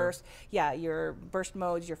 single burst. Yeah, your burst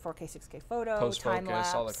modes, your 4K, 6K photo, Post time focus,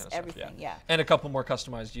 lapse, all that kind of everything. stuff. Yeah. And a couple more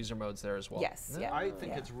customized user modes there as well. Yes. Yeah. I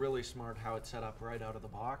think yeah. it's really smart how it's set up right out of the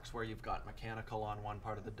box, where you've got mechanical on one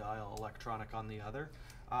part of the dial, electronic on the other.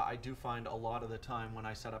 I do find a lot of the time when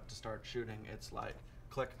I set up to start shooting, it's like,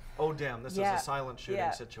 click, oh damn, this Yeah, is a silent shooting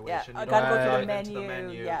yeah, situation. yeah. You I gotta don't go through the dive into the menu,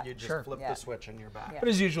 menu. yeah. You just Sure. flip Yeah. the switch and you're back. Yeah. But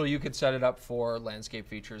as usual, you could set it up for landscape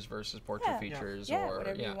features versus portrait Yeah. features, Yeah, or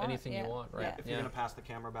whatever you want, anything yeah. you want, right? Yeah. If you're going to pass the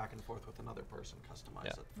camera back and forth with another person, customize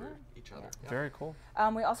Yeah. it for each other. Yeah. Very cool.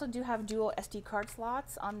 We also do have dual SD card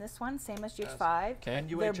slots on this one, same as GH5. Okay. And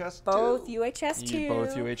They're UHS both too. UHS too.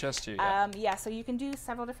 Both UHS too. Yeah. Yeah, so you can do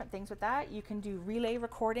several different things with that. You can do relay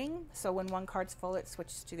recording. So when one card's full, it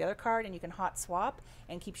switches to the other card, and you can hot swap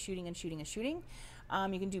and keep shooting and shooting and shooting.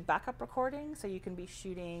 You can do backup recording, so you can be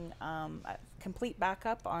shooting a complete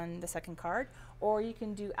backup on the second card, or you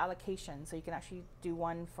can do allocation. So you can actually do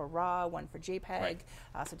one for RAW, one for JPEG, Right.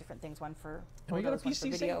 So different things, one for And we got a photos, one for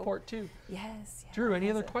PC video. sync port too. Yes. Yeah, Drew, any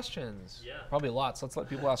that's other it. questions? Yeah. Probably lots. Let's let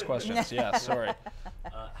people ask questions. Yeah, sorry.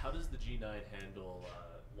 How does the G9 handle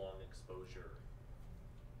long exposure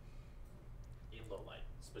in low light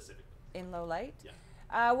specifically? In low light? Yeah.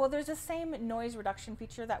 Well, there's the same noise reduction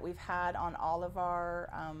feature that we've had on all of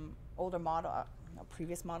our older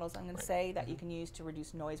previous models, I'm going to say, that you can use to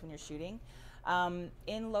reduce noise when you're shooting.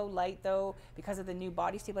 In low light, though, because of the new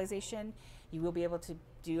body stabilization, you will be able to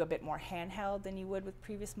do a bit more handheld than you would with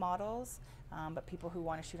previous models. But people who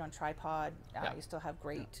want to shoot on tripod, you still have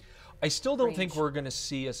great. I still don't range. think we're going to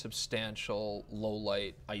see a substantial low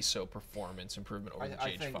light ISO performance improvement over the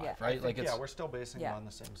GH5, right? Like we're still basing it on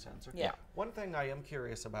the same sensor. Yeah. One thing I am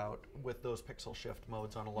curious about with those pixel shift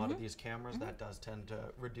modes on a lot of these cameras, that does tend to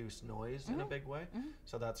reduce noise in a big way.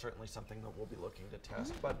 So that's certainly something that we'll be looking to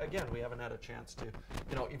test. But again, we haven't had a chance to,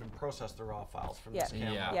 even process the raw files from this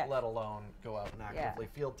camera, let alone go out and actively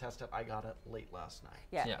field test it. I got it late last night.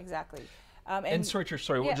 Yeah, exactly. And sorry,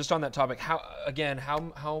 just on that topic,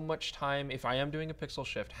 how much time, if I am doing a pixel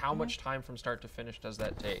shift, how much time from start to finish does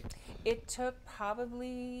that take? It took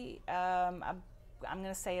probably, I'm going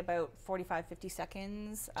to say about 45, 50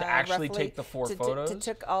 seconds. To actually roughly, take the 4 photos? To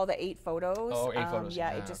took all the 8 photos. Oh, 8 photos.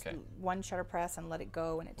 Yeah, it just one shutter press and let it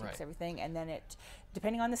go, and it takes everything. And then it,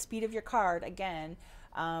 depending on the speed of your card, again,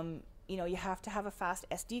 you have to have a fast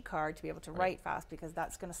SD card to be able to write fast, because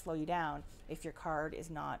that's going to slow you down if your card is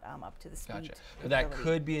not up to the speed. Gotcha. But that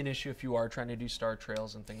could be an issue if you are trying to do star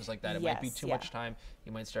trails and things like that. It might be too much time.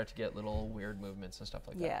 You might start to get little weird movements and stuff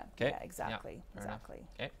like that. Yeah, exactly.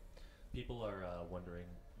 Okay. People are wondering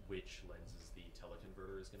which lenses the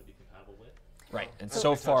teleconverter is going to be compatible with. Right, and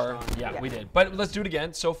so far, we did. But let's do it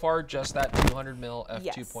again. So far, just that 200mm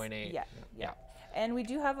F2.8. Yeah. And we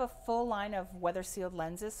do have a full line of weather-sealed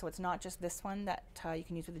lenses, so it's not just this one that you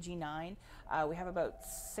can use with the G9. We have about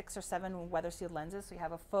 6 or 7 weather-sealed lenses, so you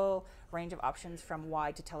have a full range of options from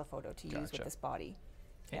wide to telephoto to use with this body.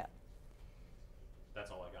 Yeah.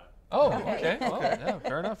 That's all I got. Oh, okay. Well, yeah,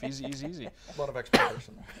 fair enough. Easy. A lot of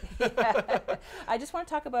expectation. I just want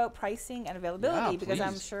to talk about pricing and availability, because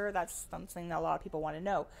I'm please. sure that's something that a lot of people want to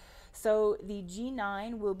know. So the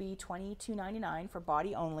G9 will be $22.99 for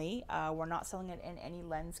body only. We're not selling it in any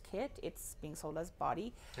lens kit. It's being sold as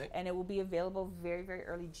body, and it will be available very, very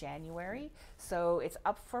early January. So it's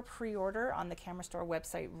up for pre-order on the Camera Store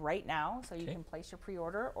website right now. So you can place your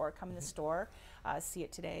pre-order or come in the store, see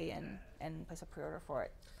it today, and place a pre-order for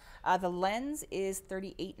it. The lens is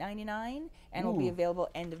 $38.99 and will be available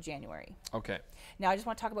end of January. Okay. Now I just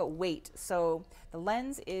want to talk about weight. So the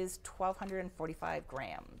lens is 1,245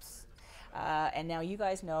 grams. And now you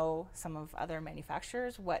guys know some of other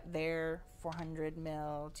manufacturers, what their 400mm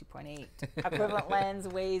 2.8 equivalent lens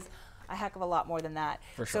weighs a heck of a lot more than that.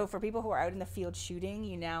 So for people who are out in the field shooting,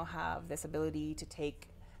 you now have this ability to take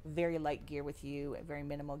very light gear with you, very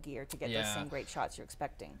minimal gear, to get those same great shots you're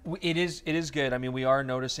expecting. It is good. I mean, we are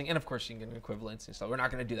noticing, and of course you can get equivalents and stuff. We're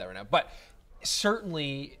not going to do that right now, but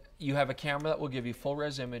certainly you have a camera that will give you full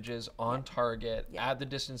res images on target at the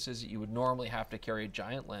distances that you would normally have to carry a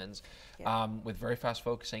giant lens with very fast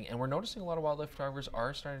focusing. And we're noticing a lot of wildlife photographers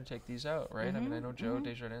are starting to take these out, right? I mean, I know Joe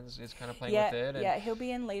Desjardins is kind of playing with it. And he'll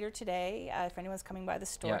be in later today if anyone's coming by the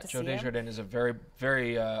store to see him. Joe Desjardins is a very,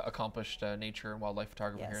 very accomplished nature and wildlife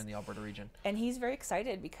photographer here in the Alberta region. And he's very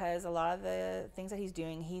excited because a lot of the things that he's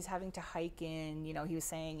doing, he's having to hike in, he was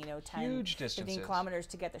saying, 10, huge 15 kilometers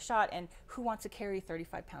to get the shot. And who wants to carry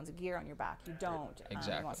 35 pounds of gear on your back? You don't.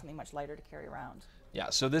 Exactly. You want something much lighter to carry around. Yeah,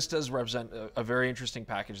 so this does represent a very interesting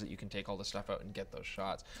package that you can take all this stuff out and get those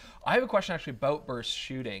shots. I have a question actually about burst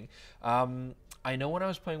shooting. I know when I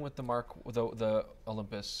was playing with the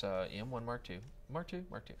Olympus EM1 Mark II.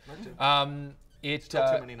 It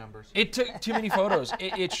Still too many numbers. It took too many photos.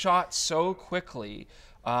 It shot so quickly,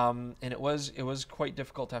 and it was quite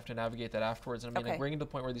difficult to have to navigate that afterwards. And I mean, like, we're getting to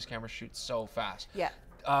the point where these cameras shoot so fast. Yeah.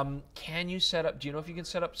 Can you set up, do you know if you can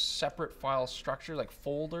set up separate file structure, like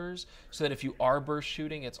folders, so that if you are burst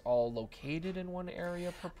shooting, it's all located in one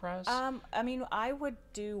area per press? I mean, I would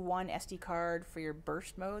do one SD card for your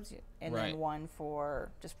burst modes and then one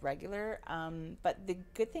for just regular. But the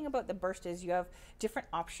good thing about the burst is you have different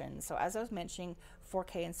options. So as I was mentioning,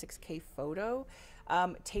 4K and 6K photo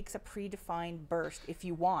takes a predefined burst if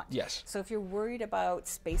you want. Yes. So if you're worried about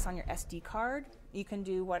space on your SD card, you can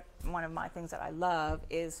do one of my things that I love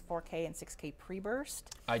is 4K and 6K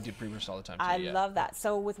pre-burst. I do pre-burst all the time too. I love that.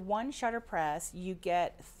 So with one shutter press, you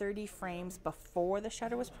get 30 frames before the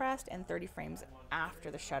shutter was pressed and 30 frames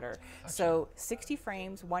after the shutter. Gotcha. So 60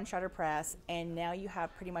 frames, one shutter press, and now you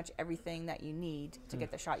have pretty much everything that you need to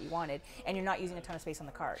get the shot you wanted, and you're not using a ton of space on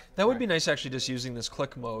the card. That would be nice, actually, just using this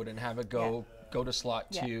click mode and have it go to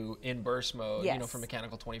slot 2 in burst mode, for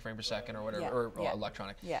mechanical 20 frames per second or whatever, or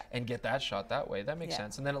electronic, and get that shot that way. That makes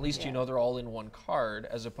sense. And then at least you know they're all in one card,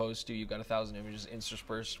 as opposed to you've got 1,000 images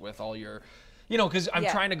interspersed with all your You know, because I'm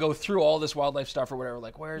Yeah. trying to go through all this wildlife stuff or whatever.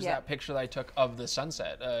 Like, where's Yeah. that picture that I took of the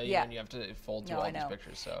sunset? Yeah. And you have to fold through No, all I these know.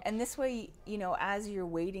 pictures. So And this way, you know, as you're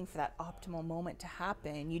waiting for that optimal moment to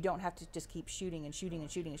happen, you don't have to just keep shooting and shooting and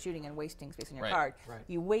shooting and shooting and wasting space on your Right. card. Right.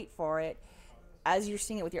 You wait for it. As you're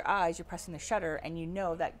seeing it with your eyes, you're pressing the shutter, and you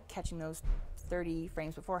know that catching those 30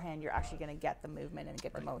 frames beforehand, you're actually going to get the movement and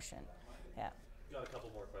get the motion. Yeah. Got a couple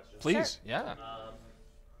more questions. please, yeah.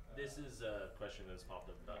 This is a question that's popped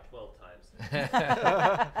up about 12 times.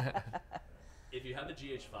 If you have a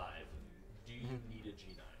GH5, do you need a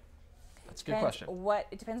G9? That's a good question.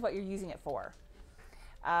 It depends what you're using it for.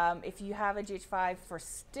 If you have a GH5 for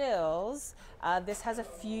stills, this has a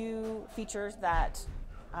few features that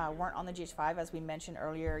weren't on the GH5, as we mentioned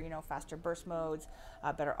earlier. You know, faster burst modes,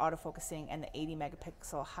 better autofocusing, and the 80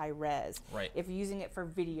 megapixel high res. Right. If you're using it for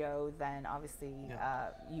video, then obviously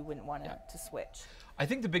you wouldn't want to switch. I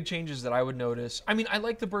think the big changes that I would notice, I mean, I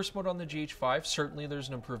like the burst mode on the GH5. Certainly there's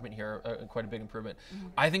an improvement here, quite a big improvement.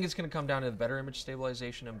 I think it's going to come down to the better image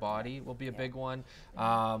stabilization and body will be a big one.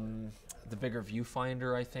 The bigger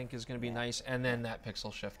viewfinder, I think, is going to be nice. And then that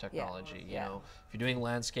pixel shift technology. You know, if you're doing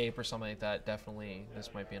landscape or something like that, definitely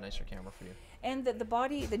this might be a nicer camera for you. And the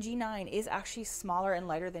body, the G9 is actually smaller and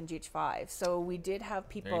lighter than GH5. So we did have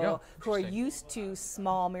people who are used to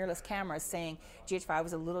small mirrorless cameras saying GH5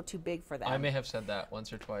 was a little too big for them. I may have said that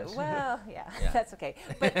once or twice. Well, yeah, that's okay.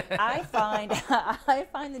 But I find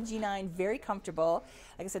the G9 very comfortable.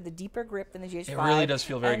 Like I said, the deeper grip than the GH5. It really does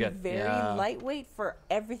feel very and good. Very lightweight for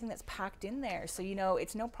everything that's packed in there. So you know,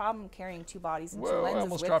 it's no problem carrying two bodies and two Whoa, lenses I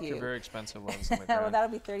almost with dropped you. your very expensive lens on the Well, ground. that'll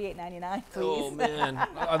be $38.99, please. Oh man,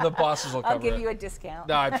 the bosses will cover I'll give it. you a discount.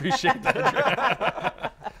 No, I appreciate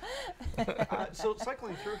that. So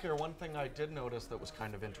cycling through here, one thing I did notice that was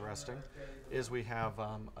kind of interesting is we have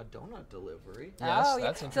a donut delivery. Yes, Oh,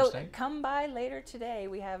 that's So interesting. come by later today.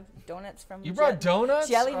 We have donuts from You brought donuts?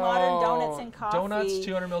 Jelly Modern Oh, Donuts and coffee. Donuts,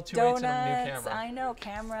 200mm 2.8 Donuts, and a new camera. I know,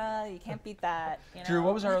 camera. You can't beat that. You Drew, know?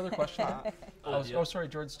 what was our other question? Yeah. Oh, sorry,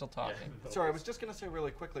 Jordan's still talking. Sorry, I was just going to say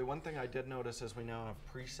really quickly, one thing I did notice is we now have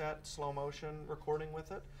preset slow motion recording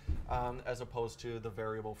with it, as opposed to the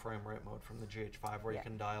variable frame rate mode from the GH5 where you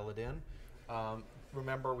can dial it in.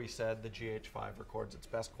 Remember we said the GH5 records its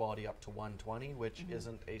best quality up to 120, which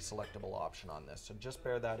isn't a selectable option on this. So just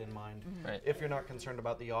bear that in mind Right. if you're not concerned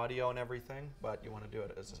about the audio and everything, but you want to do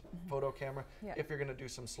it as a photo camera. Yeah. If you're going to do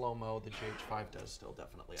some slow-mo, the GH5 does still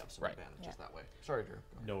definitely have some advantages that way. Sorry, Drew.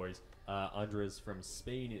 No worries. Andres from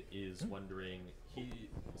Spain is wondering, he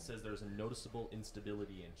says there's a noticeable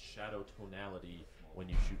instability in shadow tonality when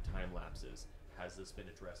you shoot time lapses. Has this been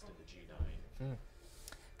addressed in the G9?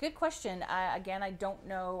 Good question. Again, I don't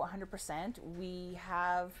know 100%. We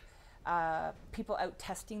have people out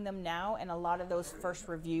testing them now, and a lot of those first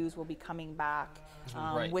reviews will be coming back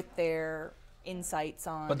with their insights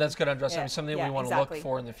on. But that's good to address. I mean, something we want to exactly. look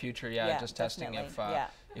for in the future. Just testing definitely.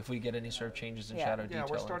 if we get any sort of changes in shadow detail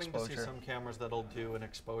we're and starting to see exposure. some cameras that'll do an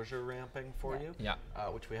exposure ramping for you,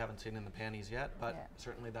 which we haven't seen in the panties yet, but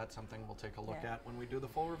certainly that's something we'll take a look at when we do the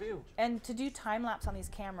full review. And to do time lapse on these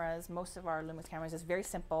cameras, most of our Lumix cameras is very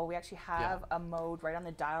simple. We actually have a mode right on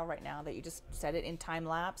the dial right now that you just set it in time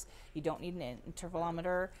lapse. You don't need an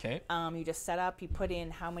intervalometer. Okay. You just set up, you put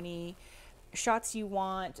in how many shots you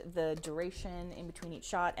want, the duration in between each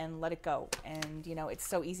shot, and let it go. And you know, it's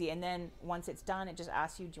so easy. And then once it's done, it just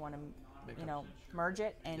asks you, do you want to merge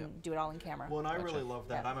it and do it all in camera. Well, and I really love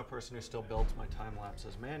that. I'm a person who still builds my time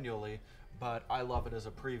lapses manually, but I love it as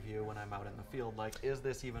a preview when I'm out in the field. Like, is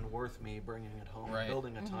this even worth me bringing it home and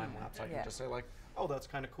building a time lapse? I can just say like, oh, that's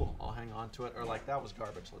kind of cool. I'll hang on to it. Or like, that was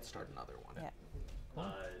garbage. Let's start another one.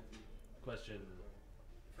 Question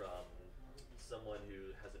from someone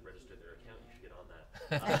who hasn't registered their account. You should get on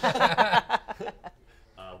that.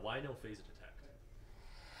 Why no phase detect?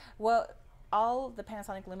 Well, all the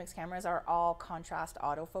Panasonic Lumix cameras are all contrast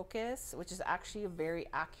autofocus, which is actually a very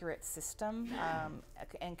accurate system,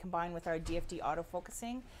 and combined with our DFD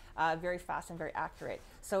autofocusing, very fast and very accurate.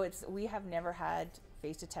 So we have never had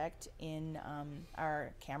phase detect in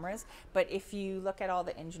our cameras, but if you look at all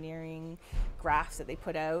the engineering graphs that they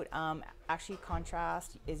put out, actually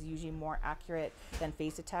contrast is usually more accurate than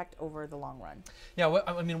phase detect over the long run. Yeah, what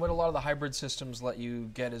a lot of the hybrid systems let you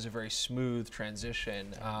get is a very smooth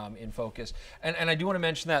transition in focus. And I do want to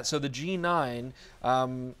mention that. So the G9,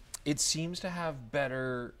 it seems to have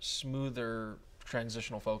better, smoother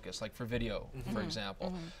transitional focus, like for video, for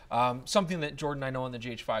example. Something that Jordan, I know on the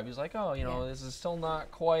GH5, he's like, oh, you know, this is still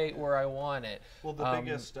not quite where I want it. Well, the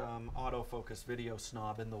biggest autofocus video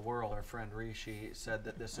snob in the world, our friend Rishi, said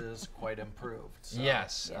that this is quite improved. So,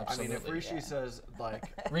 yes, I absolutely. mean, if Rishi says, like...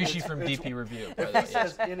 Rishi from DP Review. If he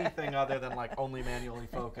says anything other than, like, only manually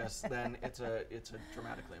focus, then it's a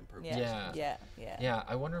dramatically improved system. Yeah,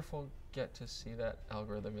 I wonder if we'll get to see that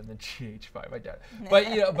algorithm in the GH5. I doubt it.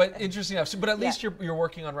 But, you know, but interesting enough. So, but at least you're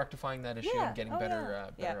working on rectifying that issue and getting better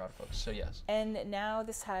autofocus. So, yes. And now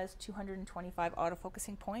this has 225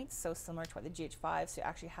 autofocusing points, so similar to what the GH5, so you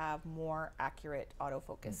actually have more accurate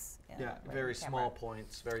autofocus. Very small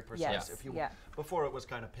points, very precise. If you before it was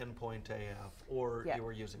kind of pinpoint AF, or you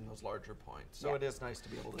were using those larger points. So it is nice to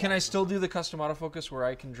be able to. Can I still do the custom autofocus where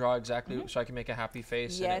I can draw exactly, so I can make a happy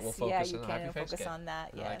face and it will focus on the happy face? Focus on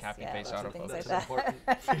that. I like happy face autofocus. That's an important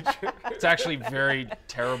feature. It's actually very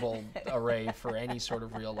terrible array for any sort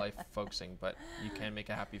of real life focusing, but you can make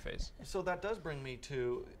a happy face. So that does bring me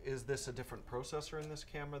to: is this a different processor in this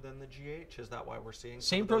camera than the GH? Is that why we're seeing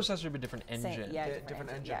same processor but different engine? Different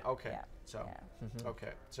engine. Okay.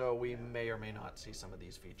 So we may or may not see some of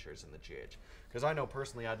these features in the GH, because I know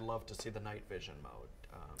personally I'd love to see the night vision mode.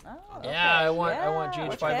 I want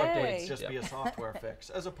GH5 updates. Just be a software fix,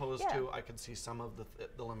 as opposed to I can see some of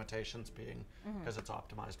the limitations being because it's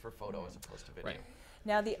optimized for photo as opposed to video. Right.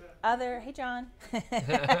 Now the other, hey John,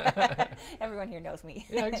 everyone here knows me.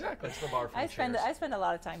 Yeah, exactly. It's the bar for I spend a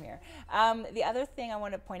lot of time here. The other thing I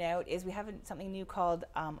want to point out is we have something new called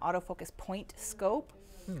autofocus point scope,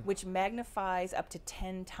 which magnifies up to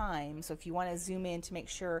 10 times. So if you want to zoom in to make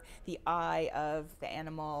sure the eye of the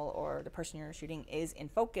animal or the person you're shooting is in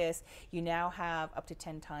focus, you now have up to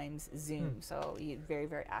 10 times zoom. So very,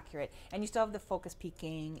 very accurate. And you still have the focus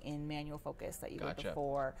peaking in manual focus that you did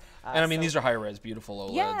before. And I mean, these are high res, beautiful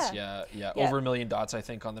OLEDs. Over 1 million dots, I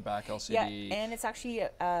think, on the back LCD. Yeah, and it's actually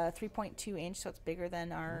 3.2 inch, so it's bigger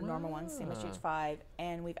than our normal ones, same as GH5.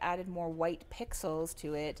 And we've added more white pixels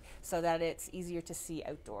to it so that it's easier to see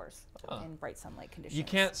outdoors in bright sunlight conditions. You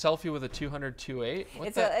can't selfie with a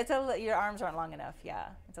 200-2.8? Your arms aren't long enough. Yeah,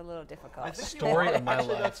 it's a little difficult. I think Story of my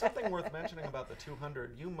life. That's something worth mentioning about the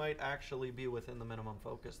 200. You might actually be within the minimum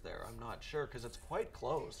focus there. I'm not sure, because it's quite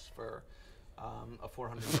close for a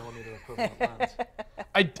 400mm equivalent lens.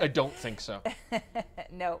 I don't think so.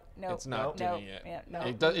 No. It's not doing it. Yeah, no.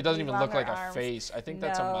 It doesn't even look like arms. a face. I think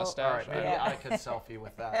that's a mustache. All right, maybe I could selfie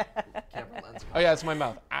with that camera lens. Oh yeah, it's my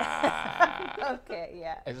mouth. Okay,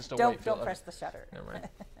 yeah. It's just a don't press the shutter. Never mind.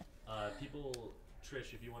 People,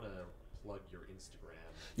 Trish, if you want to plug your Instagram.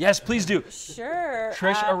 Yes, please do. Sure.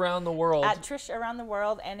 Trish Around the World. At Trish Around the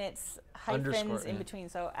World, and it's hyphens Underscore, in between.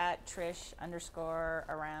 So at Trish _around _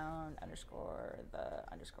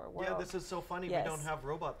 world. Yeah, this is so funny. Yes. We don't have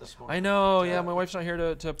robot this morning. I know. Yeah, my wife's not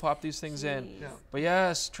here to pop these things in. Yeah. But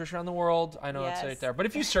yes, Trisha Around the World. I know it's right there. But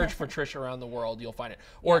if you search for Trisha Around the World, you'll find it.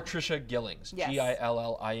 Or Trisha Gillings. Yes.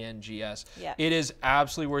 Gillings. Yeah. It is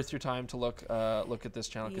absolutely worth your time to look at this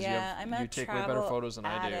channel, because you take way better photos than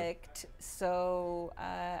addict, so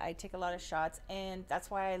I take a lot of shots, and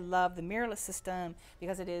that's why I love the mirrorless system,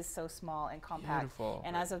 because it is so small and compact. Beautiful.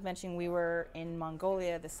 And as I was mentioning, we were in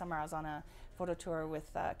Mongolia this summer. I was on a photo tour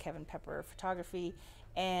with Kevin Pepper Photography,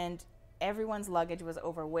 and everyone's luggage was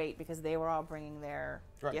overweight because they were all bringing their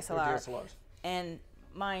DSLRs. And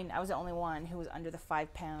mine, I was the only one who was under the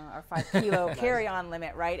 5 pound or 5 kilo carry-on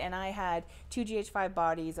limit, right? And I had 2 GH5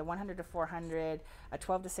 bodies, a 100-400, a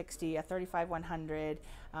 12-60, a 35-100,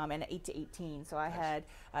 and an 8-18. So I had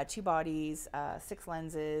 2 bodies, 6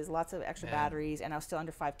 lenses, lots of extra batteries, and I was still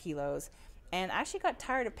under 5 kilos. And I actually got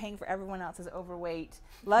tired of paying for everyone else's overweight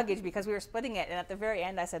luggage because we were splitting it. And at the very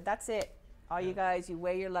end, I said, "That's it. All you guys, you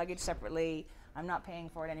weigh your luggage separately. I'm not paying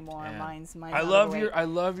for it anymore. Mine's I love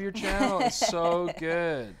your channel. It's so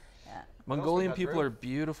good. Mongolian people are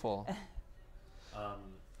beautiful. I'm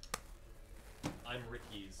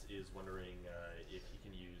Ricky's is wondering if he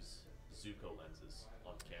can use Zuiko lenses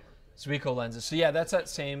on the camera. Zuiko lenses. So yeah, that's that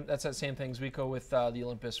same thing. Zuiko with the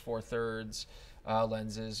Olympus 4/3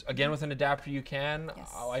 lenses. Again, with an adapter you can.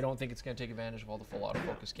 Yes. I don't think it's going to take advantage of all the full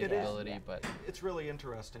autofocus capability, but it's really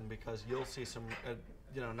interesting because you'll see some,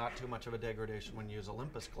 not too much of a degradation when you use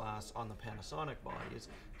Olympus glass on the Panasonic bodies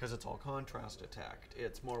because it's all contrast attacked.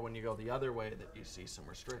 It's more when you go the other way that you see some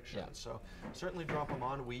restrictions. So certainly drop them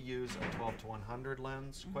on. We use a 12-100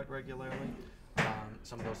 lens quite regularly.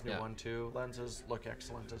 Some of those new 1.2 lenses look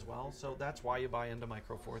excellent as well. So that's why you buy into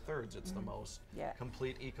Micro Four Thirds. It's the most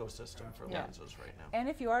complete ecosystem for lenses right now. And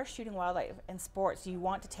if you are shooting wildlife and sports, you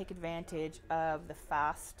want to take advantage of the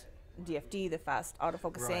fast DFD, the fast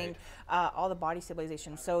autofocusing, all the body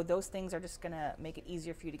stabilization. So those things are just going to make it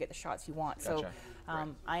easier for you to get the shots you want. Gotcha.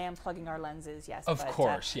 So I am plugging our lenses, yes. Of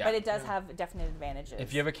course, yeah. But it does have definite advantages.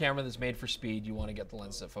 If you have a camera that's made for speed, you want to get the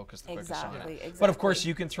lens that focus the quickest on it. Exactly. But of course,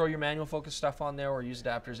 you can throw your manual focus stuff on there or use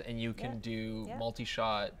adapters, and you can do Yeah.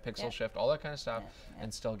 multi-shot, pixel shift, all that kind of stuff,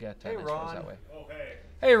 and still get 10 inch Ron. that way. Oh, hey.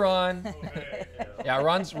 Hey, Ron. Oh, hey. Yeah,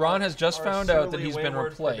 Ron has just Our found out that surly he's been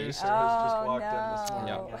wayward replaced. producer has just Oh, walked in this morning.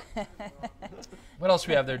 no. Yeah. What else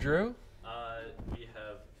we have there, Drew? We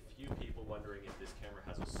have few people wondering if this camera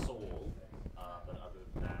has a soul, but other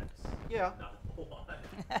than that, Yeah. not a whole lot.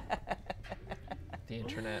 The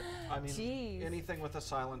internet. I mean, Jeez. anything with a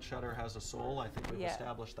silent shutter has a soul. I think we've Yeah.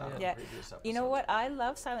 established that in Yeah. previous episodes. You know what? I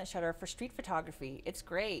love silent shutter for street photography. It's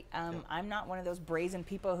great. I'm not one of those brazen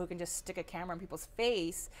people who can just stick a camera in people's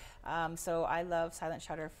face. So I love silent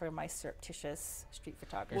shutter for my surreptitious street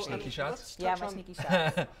photography. Your sneaky and shots? let's Yeah, touch my on- sneaky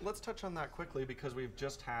shots. Let's touch on that quickly because we've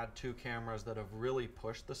just had two cameras that have really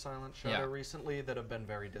pushed the silent shutter Yeah. recently that have been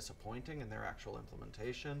very disappointing in their actual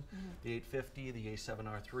implementation. The 850, the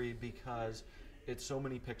A7R3, because it's so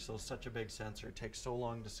many pixels, such a big sensor, it takes so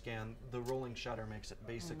long to scan. The rolling shutter makes it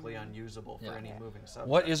basically unusable for Yeah. any moving subject.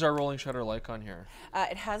 What is our rolling shutter like on here?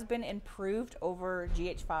 It has been improved over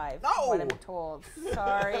GH5. No! What I'm told.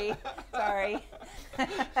 Sorry. Sorry.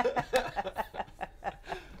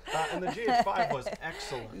 And the GH5 was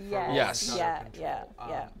excellent. for Yes. rolling Yes. shutter Yeah, control. yeah,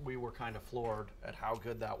 yeah. We were kind of floored at how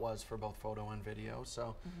good that was for both photo and video.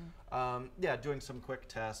 So, Mm-hmm. yeah, doing some quick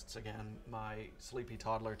tests. Again, my sleepy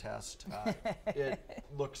toddler test. It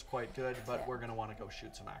looks quite good, but we're going to want to go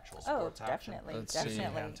shoot some actual Oh, sports action. definitely. Let's see.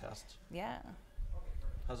 Definitely. Hand tests. Yeah.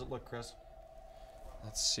 How's it look, Chris?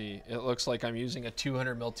 Let's see. It looks like I'm using a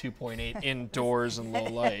 200mm 2.8 indoors in low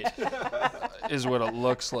light. Is what it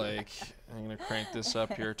looks like. I'm going to crank this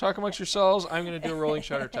up here. Talk amongst yourselves. I'm going to do a rolling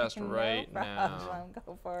shutter test right no now. problem.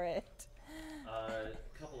 Go for it. A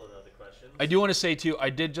couple of other questions. I do want to say too, I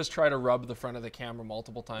did just try to rub the front of the camera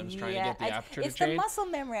multiple times trying to get the aperture to it's change. the muscle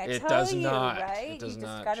memory, I It tell does you, not. It right? does you not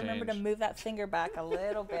just got to remember to change. move that finger back a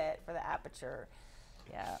little bit for the aperture.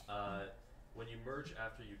 Yeah. When you merge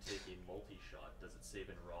after you take a multi-shot, does it save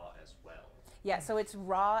in RAW as well? Yeah, so it's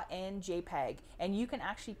RAW and JPEG, and you can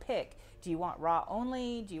actually pick, do you want RAW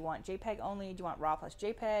only, do you want JPEG only, do you want RAW plus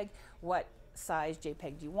JPEG, what size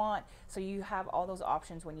JPEG do you want? So you have all those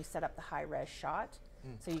options when you set up the high-res shot,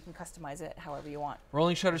 so you can customize it however you want.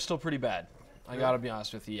 Rolling shutter's still pretty bad. I got to be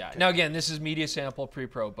honest with you. Yeah. Now again, this is media sample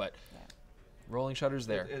pre-pro, but rolling shutter's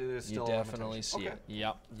there. It is you still a definitely limitation. see Okay. it.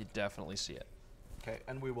 Yep, you definitely see it. Okay,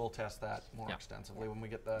 and we will test that more Yeah. extensively when we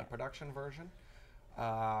get the production version.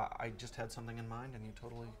 I just had something in mind, and you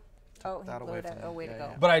totally took Oh, that he away blew it from out. me. Oh, way to go.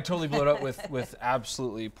 Yeah. But I totally blew it up with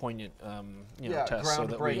absolutely poignant, Yeah, tests so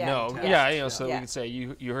that we groundbreaking know. tests. Yeah, so Yeah. we could say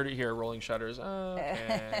you heard it here. Rolling shutters.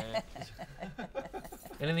 Okay.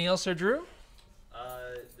 Anything else there, Drew?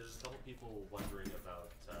 There's a couple people wondering about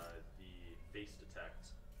the face detect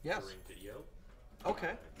Yes. during video.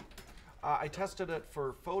 Okay. I tested it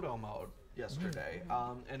for photo mode yesterday,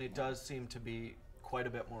 and it does seem to be quite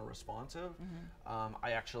a bit more responsive.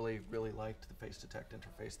 I actually really liked the face detect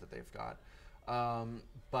interface that they've got.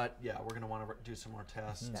 But yeah, we're going to want to do some more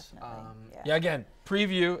tests. Definitely, Yeah, again,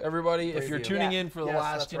 preview, everybody. If you're Preview. tuning Yeah. in for the Yes,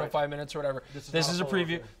 last that's right. 5 minutes or whatever, This this is is a not a full preview.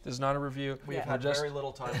 review. This is not a review. We've Yeah. had just very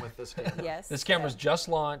little time with this camera. Yes. this camera's yeah. just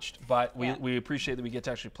launched, but Yeah. we appreciate that we get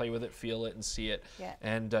to actually play with it, feel it, and see it. Yeah.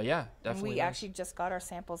 And And definitely. we nice. actually just got our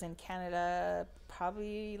samples in Canada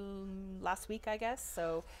probably last week, I guess.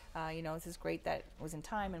 So, this is great that it was in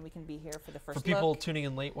time and we can be here for the first for people look. tuning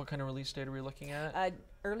in late, what kind of release date are we looking at?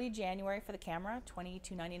 Early January for the camera,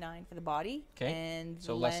 $22.99 for the body. 'Kay. And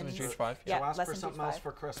So less than a lens- GH5? Yeah, So ask less for than something else GH5.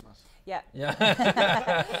 for Christmas. Yeah.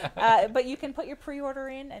 Yeah. But you can put your pre-order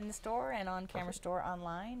in the store and on Camera Store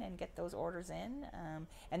online and get those orders in.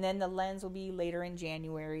 And then the lens will be later in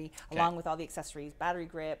January, along with all the accessories, battery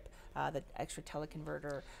grip, the extra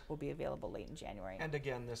teleconverter will be available late in January. And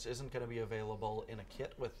again, this isn't going to be available in a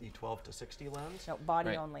kit with the 12 to 60 lens. No, body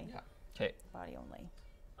Right. only. Yeah. Okay. Body only.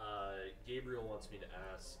 Gabriel wants me to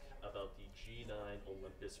ask about the G9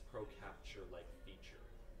 Olympus Pro Capture like feature.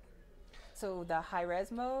 So the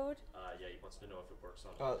high-res mode. Yeah, he wants to know if it works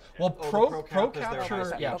on. Uh, Well, Oh, the Pro Pro Pro Cap is their Capture,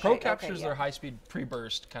 high-speed yeah, Okay, Pro okay, Capture is yeah. their high-speed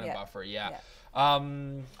pre-burst kind of Yeah. buffer. Yeah. Yeah. I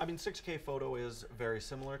mean, 6K photo is very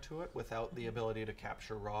similar to it without the ability to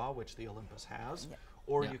capture RAW, which the Olympus has. Yeah.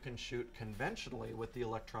 Or Yeah. you can shoot conventionally with the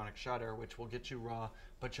electronic shutter, which will get you RAW,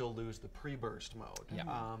 but you'll lose the pre-burst mode.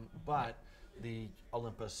 Yeah. But the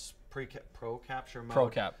Olympus Pro Capture mode Pro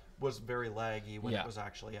Cap. was very laggy when Yeah. it was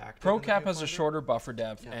actually active. Pro in the Cap has a viewfinder. shorter buffer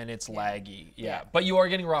depth Yeah. and it's Yeah. laggy. Yeah. Yeah. But you are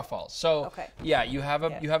getting raw files. So Okay. yeah, you have a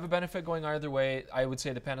Yeah. you have a benefit going either way. I would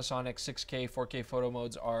say the Panasonic 6K, 4K photo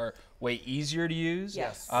modes are way easier to use.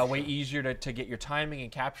 Yes. Way easier to get your timing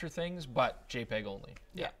and capture things, but JPEG only.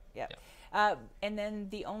 Yeah. And then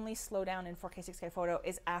the only slowdown in 4K, 6K photo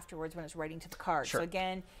is afterwards when it's writing to the card. Sure. So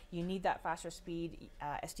again, you need that faster speed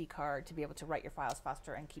SD card to be able to write your files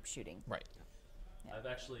faster and keep shooting. Right. Yeah. I've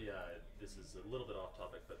actually, this is a little bit off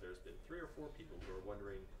topic, but there's been 3 or 4 people who are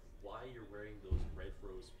wondering why you're wearing those red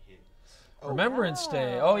rose pins. Remembrance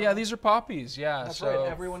Day. Oh yeah, these are poppies. Yeah. That's so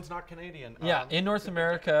right. Everyone's not Canadian. yeah, in North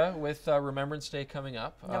America with Remembrance Day coming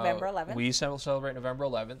up. November 11th. We celebrate November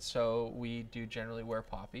 11th, so we do generally wear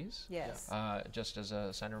poppies. Yes. Just as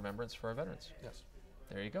a sign of remembrance for our veterans. Yes.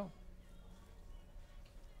 There you go.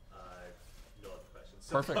 No other questions.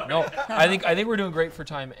 so Perfect. far. No, I think we're doing great for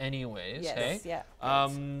time anyways. Yes. Hey?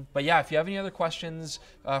 Yeah. But yeah, if you have any other questions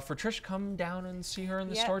for Trish, come down and see her in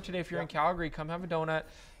the Yeah. store today. If you're in Calgary, come have a donut.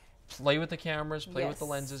 Play with the cameras, play with the Yes.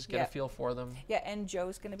 lenses, get Yeah. a feel for them. Yeah, and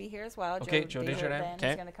Joe's going to be here as well. Okay, Joe Desjardins. Desjardins Okay.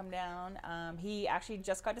 is going to come down. He actually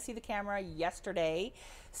just got to see the camera yesterday,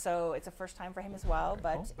 so it's a first time for him as well. Very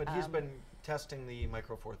But cool. But he's been testing the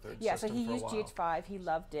Micro Four Thirds yeah, so system he for a used while. GH5. He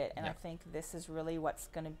loved it, and Yeah. I think this is really what's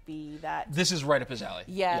going to be that. This is right up his alley.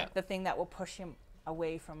 Yeah, the thing that will push him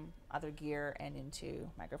away from other gear and into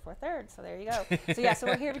Micro Four Thirds. So there you go. So yeah, so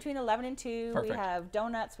we're here between 11 and 2. Perfect. We have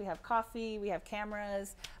donuts, we have coffee, we have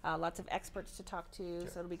cameras, lots of experts to talk to.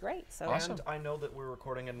 So it'll be great. So Awesome. And I know that we're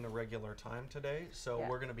recording at an irregular time today, so Yeah.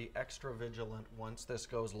 we're going to be extra vigilant once this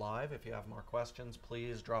goes live. If you have more questions,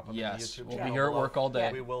 please drop them in Yes, the YouTube we'll be channel here at below. work all day.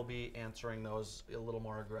 We will be answering those a little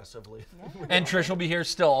more aggressively. And Trish will be here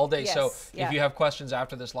still all day. So Yes, yeah. if you have questions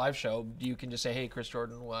after this live show, you can just say, "Hey, Chris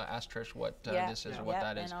Jordan, ask Trish what this is or what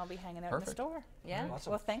that is." And I'll be hanging out in Perfect. the store. Yeah.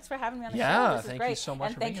 Awesome. Well, thanks for having me on the Yeah, show. This is thank you great. so much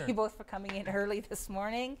and for being thank here. you both for coming in early this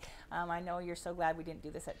morning. I know you're so glad we didn't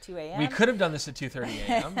do this at 2 a.m. We could have done this at 2:30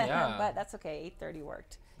 a.m. Yeah. but that's okay. 8:30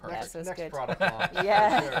 worked. Perfect. Yeah, so it's Next good. product launch.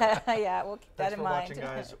 Yeah, yeah, we'll keep that Thanks in for mind. watching,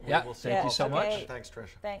 guys. We Yeah, will see thank all you so soon. much. Thanks, Trisha.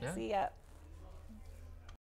 Thanks. Yeah. See ya.